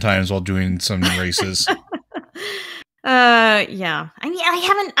a dozen times while doing some races. Yeah. I mean,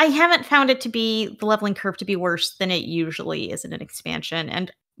 I haven't found it to be the leveling curve to be worse than it usually is in an expansion.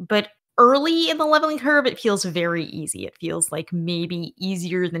 But early in the leveling curve, it feels very easy. It feels like maybe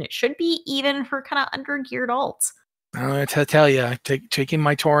easier than it should be, even for kind of under-geared alts. I tell you, taking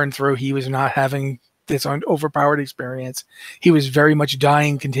my Tauren through, he was not having this overpowered experience. He was very much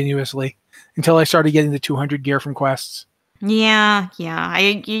dying continuously until I started getting the 200 gear from quests. Yeah,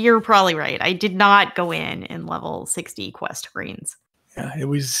 you're probably right. I did not go in level 60 quest greens. Yeah, it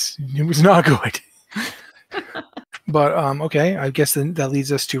was not good. But okay, I guess then that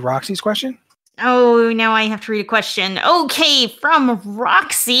leads us to Roxy's question. Oh, now I have to read a question. Okay, from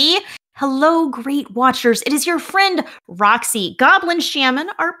Roxy. Hello, great watchers. It is your friend, Roxy, Goblin Shaman,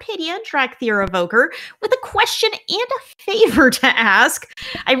 Arpedia, Drakthir Evoker, with a question and a favor to ask.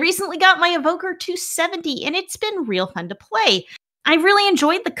 I recently got my Evoker to 70, and it's been real fun to play. I really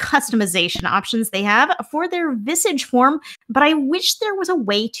enjoyed the customization options they have for their Visage form, but I wish there was a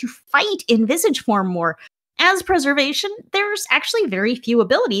way to fight in Visage form more. as preservation, there's actually very few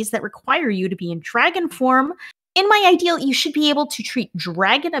abilities that require you to be in dragon form. In my ideal, you should be able to treat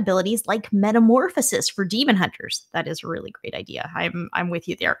dragon abilities like metamorphosis for demon hunters. That is a really great idea. I'm with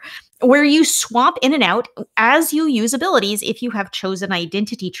you there. Where you swap in and out as you use abilities if you have chosen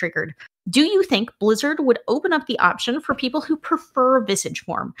identity triggered. Do you think Blizzard would open up the option for people who prefer visage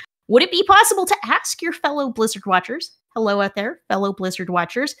form? Would it be possible to ask your fellow Blizzard watchers, hello out there, fellow Blizzard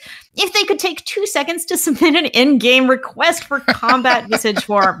watchers, if they could take 2 seconds to submit an in-game request for combat visage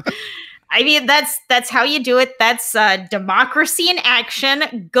form? I mean, that's how you do it. That's democracy in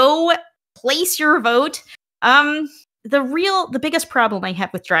action. Go place your vote. The biggest problem I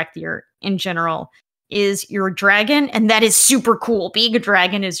have with Drakthir in general is you're a dragon, and that is super cool. Being a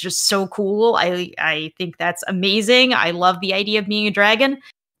dragon is just so cool. I think that's amazing. I love the idea of being a dragon,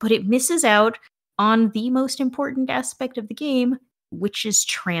 but it misses out on the most important aspect of the game, which is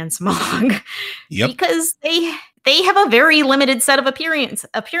transmog. Yep. Because they have a very limited set of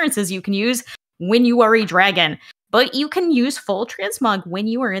appearances you can use when you are a dragon, but you can use full transmog when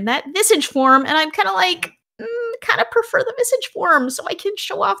you are in that visage form, and I'm kind of like, kind of prefer the visage form so I can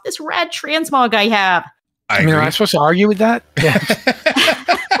show off this rad transmog I have. I mean, am I supposed to argue with that? Yeah.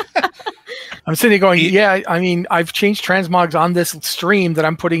 I'm sitting there going, yeah, I mean, I've changed transmogs on this stream that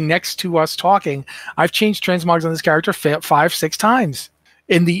I'm putting next to us talking. I've changed transmogs on this character 5-6 times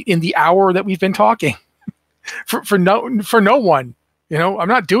in the hour that we've been talking for no one. You know, I'm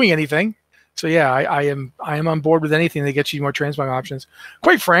not doing anything. So yeah, I am on board with anything that gets you more transmog options.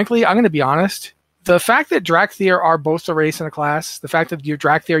 Quite frankly, I'm going to be honest. The fact that Drakthir are both a race and a class, the fact that you're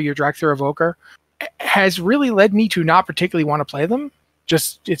Drakthir Evoker, has really led me to not particularly want to play them.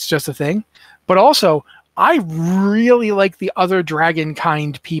 It's just a thing. But also, I really like the other dragon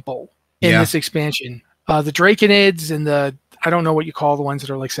kind people in this expansion. The Drakenids and I don't know what you call the ones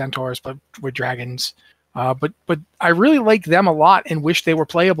that are like centaurs, but with dragons. But I really like them a lot and wish they were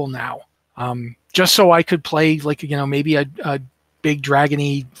playable now. Just so I could play like, you know, maybe a big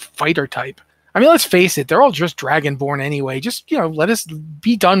dragony fighter type. I mean, let's face it, they're all just dragonborn anyway. Just, you know, let us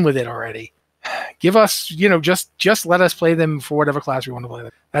be done with it already. Give us, you know, just let us play them for whatever class we want to play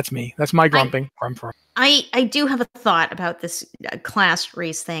them. That's me. That's my grumping. I do have a thought about this class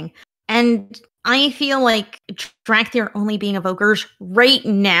race thing. And I feel like Drakthir only being evokers right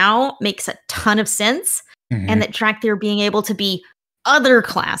now makes a ton of sense. Mm-hmm. And that Drakthir being able to be other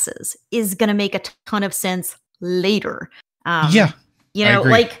classes is going to make a ton of sense later. You know,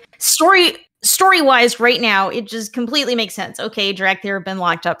 like story-wise right now, it just completely makes sense. Okay, Drakthir have been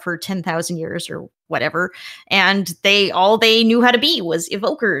locked up for 10,000 years or whatever, and all they knew how to be was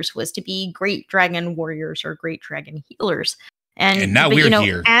evokers, was to be great dragon warriors or great dragon healers. And now we're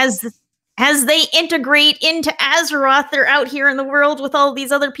here. As they integrate into Azeroth, they're out here in the world with all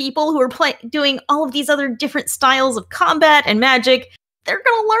these other people who are doing all of these other different styles of combat and magic. They're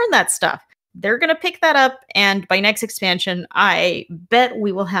going to learn that stuff. They're going to pick that up, and by next expansion, I bet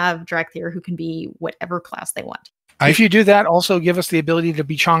we will have Drakthir who can be whatever class they want. If you do that, also give us the ability to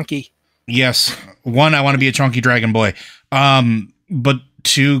be chonky. Yes. One, I want to be a chonky dragon boy. But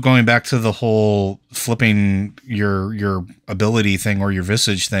two, going back to the whole flipping your ability thing or your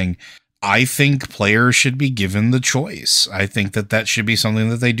visage thing, I think players should be given the choice. I think that should be something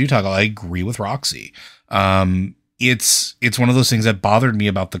that they do talk about. I agree with Roxy. It's one of those things that bothered me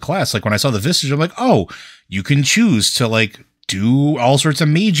about the class. Like when I saw the visage, I'm like, oh, you can choose to like do all sorts of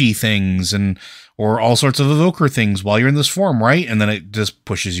magey things or all sorts of evoker things while you're in this form, right? And then it just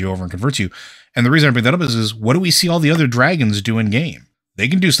pushes you over and converts you. And the reason I bring that up is what do we see all the other dragons do in game? They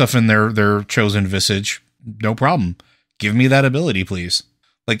can do stuff in their chosen visage, no problem. Give me that ability, please.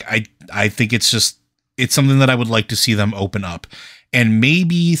 Like I think it's something that I would like to see them open up. And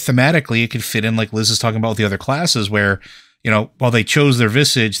maybe thematically it could fit in like Liz is talking about with the other classes where, you know, while they chose their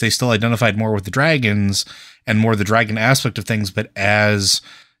visage, they still identified more with the dragons and more the dragon aspect of things. But as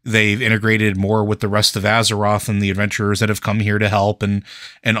they've integrated more with the rest of Azeroth and the adventurers that have come here to help and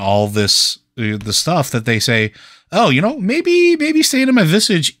all this, the stuff that they say, oh, you know, maybe staying in my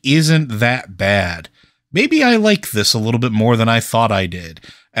visage isn't that bad. Maybe I like this a little bit more than I thought I did.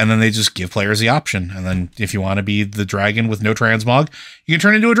 And then they just give players the option. And then if you want to be the dragon with no transmog, you can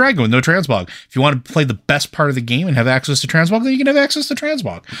turn into a dragon with no transmog. If you want to play the best part of the game and have access to transmog, then you can have access to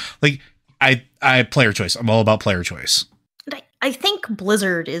transmog. Like, I player choice. I'm all about player choice. I think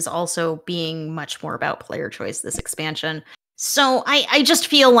Blizzard is also being much more about player choice this expansion. So I just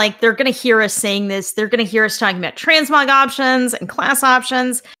feel like they're going to hear us saying this. They're going to hear us talking about transmog options and class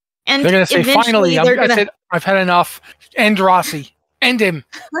options. And they're going to say, finally, I've had enough. End Rossi. End him.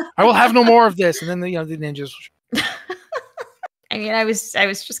 I will have no more of this. And then the ninjas. I mean, I was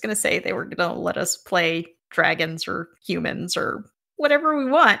just gonna say they were gonna let us play dragons or humans or whatever we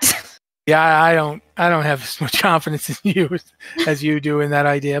want. Yeah, I don't have as much confidence in you as you do in that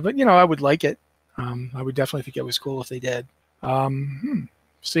idea, but I would like it. I would definitely think it was cool if they did.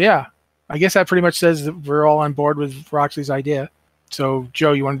 So yeah, I guess that pretty much says that we're all on board with Roxley's idea. So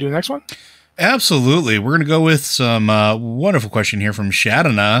Joe, you want to do the next one? Absolutely. We're going to go with some wonderful question here from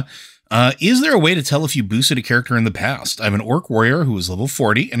Shadana. Is there a way to tell if you boosted a character in the past? I have an orc warrior who was level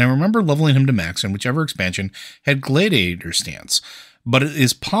 40, and I remember leveling him to max in whichever expansion had gladiator stance. But it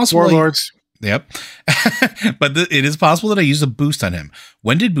is possible... Warlords. Yep. But it is possible that I used a boost on him.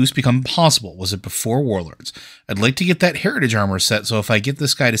 When did boost become possible? Was it before Warlords? I'd like to get that heritage armor set, so if I get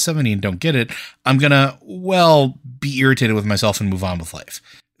this guy to 70 and don't get it, I'm gonna, be irritated with myself and move on with life.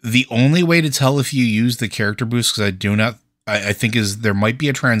 The only way to tell if you use the character boost, because I think is there might be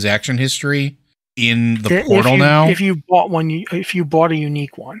a transaction history in the portal now. If you bought a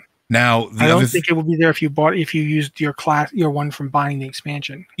unique one. Now, I don't think it will be there if you used your one from buying the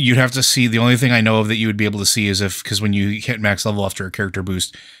expansion. You'd have to see. The only thing I know of that you would be able to see is because when you hit max level after a character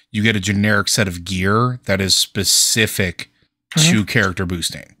boost, you get a generic set of gear that is specific to character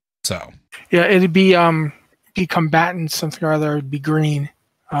boosting. So yeah, it'd be combatant something or other. It'd be green.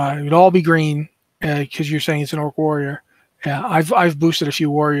 It would all be green because you're saying it's an orc warrior. Yeah, I've boosted a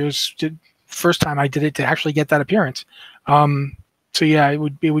few warriors. First time I did it to actually get that appearance. So yeah, it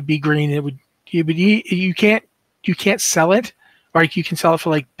would be green. You can't sell it, or you can sell it for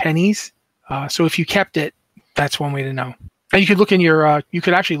like pennies. So if you kept it, that's one way to know. And you could look in your you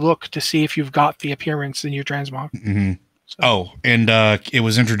could actually look to see if you've got the appearance in your transmog. Mm-hmm. So. And it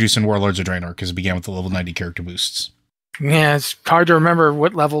was introduced in Warlords of Draenor because it began with the level 90 character boosts. Yeah, it's hard to remember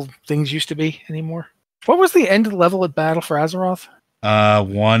what level things used to be anymore. What was the end level at Battle for Azeroth?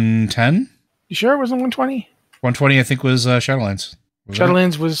 110. You sure it wasn't 120? 120, I think, was Shadowlands.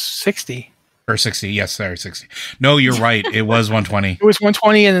 Shadowlands was 60. Or 60, yes, sorry, 60. No, you're right. It was 120. It was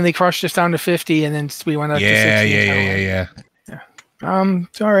 120, and then they crushed us down to 50, and then we went up to 60. Yeah. All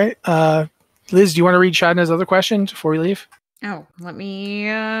right. Liz, do you want to read Shadna's other question before we leave? Oh, let me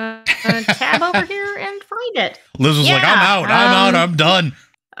tab over here and find it. Liz was like, I'm out, I'm done.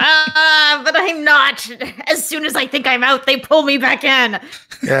 But I'm not. As soon as I think I'm out, they pull me back in.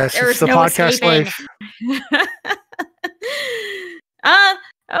 Yes, it's the podcast life.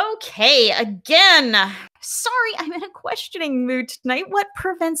 Okay, again. Sorry, I'm in a questioning mood tonight. What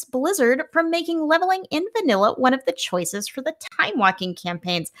prevents Blizzard from making leveling in vanilla one of the choices for the time walking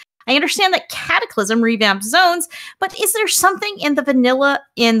campaigns? I understand that Cataclysm revamps zones, but is there something in the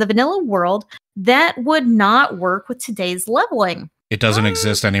vanilla world that would not work with today's leveling? It doesn't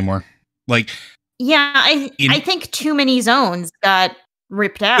exist anymore. I think too many zones got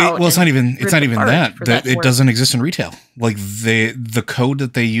ripped out. It's not even that. It doesn't exist in retail. Like the code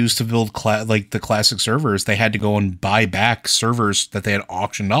that they used to build the classic servers, they had to go and buy back servers that they had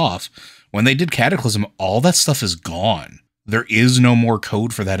auctioned off. When they did Cataclysm, all that stuff is gone. There is no more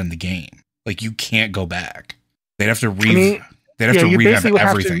code for that in the game. Like, you can't go back. They'd have to revamp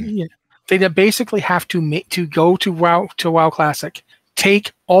everything. They'd basically have to go to WoW Classic,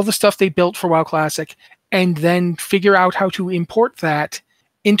 take all the stuff they built for WoW Classic, and then figure out how to import that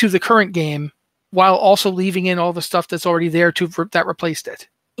into the current game while also leaving in all the stuff that's already there that replaced it.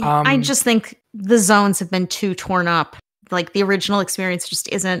 I just think the zones have been too torn up. Like, the original experience just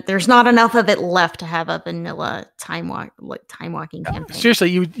isn't. There's not enough of it left to have a vanilla time walking campaign. Seriously,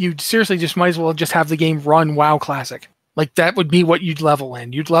 you seriously just might as well just have the game run WoW Classic. Like, that would be what you'd level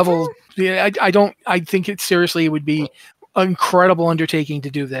in. You'd level. I think it would be an incredible undertaking to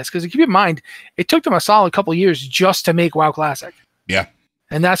do this, because keep in mind, it took them a solid couple years just to make WoW Classic. Yeah.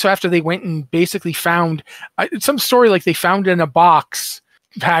 And that's after they went and basically found some story like they found it in a box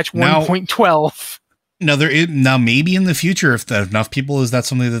patch 1.12. Now maybe in the future, if enough people is that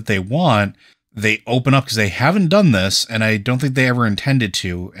something that they want, they open up, because they haven't done this, and I don't think they ever intended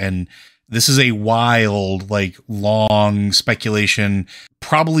to. And this is a wild, long speculation,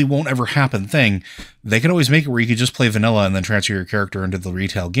 probably won't ever happen thing. They could always make it where you could just play vanilla and then transfer your character into the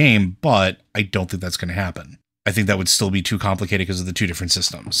retail game, but I don't think that's going to happen. I think that would still be too complicated because of the two different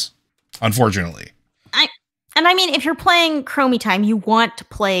systems, unfortunately. If you're playing Chromie Time, you want to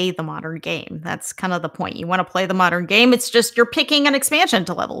play the modern game. That's kind of the point. You want to play the modern game. It's just you're picking an expansion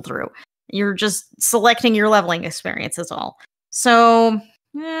to level through. You're just selecting your leveling experience is all. So,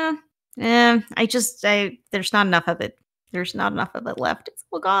 there's not enough of it. There's not enough of it left. It's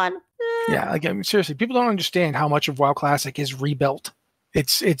all gone. Yeah, seriously, people don't understand how much of WoW Classic is rebuilt.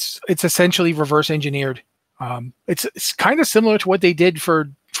 It's essentially reverse engineered. It's kind of similar to what they did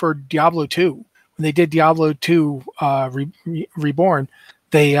for Diablo 2. When they did Diablo 2 Reborn,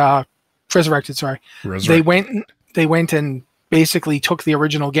 they Resurrected, sorry. They went and basically took the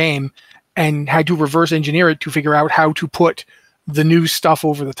original game and had to reverse engineer it to figure out how to put the new stuff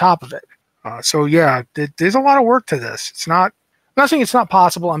over the top of it. So yeah, there's a lot of work to this. I'm not saying it's not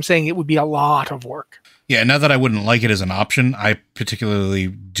possible. I'm saying it would be a lot of work. Yeah, not that I wouldn't like it as an option. I particularly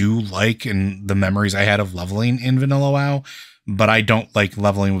do like in the memories I had of leveling in Vanilla WoW, but I don't like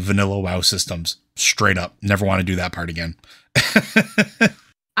leveling with Vanilla WoW systems. Straight up. Never want to do that part again.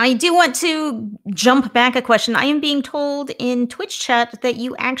 I do want to jump back a question. I am being told in Twitch chat that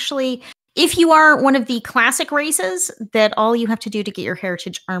you actually, if you are one of the classic races, that all you have to do to get your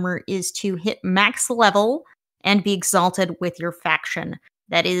heritage armor is to hit max level and be exalted with your faction.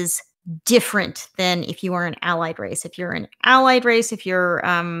 That is different than if you are an allied race. If you're an allied race, if you're,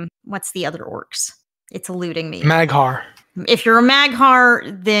 what's the other orcs? It's eluding me. Maghar. If you're a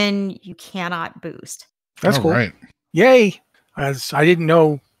Maghar, then you cannot boost. That's cool. Right. Yay. As I didn't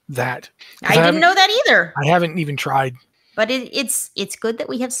know that. I didn't know that either. I haven't even tried. But it's good that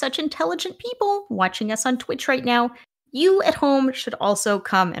we have such intelligent people watching us on Twitch right now. You at home should also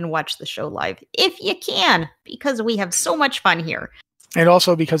come and watch the show live if you can, because we have so much fun here. And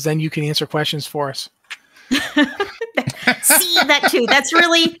also because then you can answer questions for us. See, that too.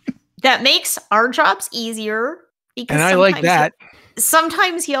 That makes our jobs easier. Because and I like that.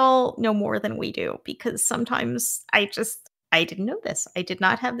 Sometimes y'all know more than we do, because sometimes I didn't know this. I did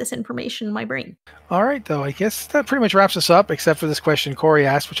not have this information in my brain. All right, though. I guess that pretty much wraps us up, except for this question Corey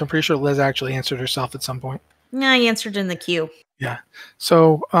asked, which I'm pretty sure Liz actually answered herself at some point. No, I answered in the queue. Yeah.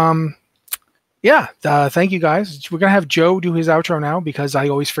 So, thank you guys. We're going to have Joe do his outro now because I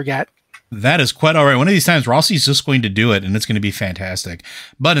always forget. That is quite all right. One of these times, Rossi's just going to do it, and it's going to be fantastic.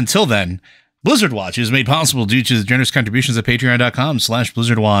 But until then, Blizzard Watch is made possible due to the generous contributions at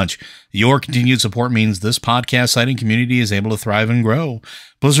patreon.com/BlizzardWatch. Your continued support means this podcast site and community is able to thrive and grow.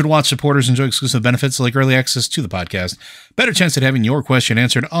 Blizzard Watch supporters enjoy exclusive benefits like early access to the podcast, better chance at having your question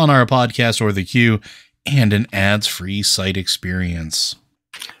answered on our podcast or the queue, and an ads-free site experience.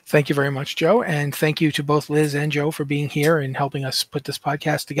 Thank you very much, Joe. And thank you to both Liz and Joe for being here and helping us put this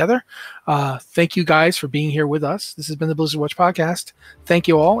podcast together. Thank you guys for being here with us. This has been the Blizzard Watch Podcast. Thank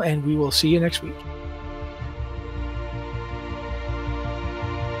you all, and we will see you next week.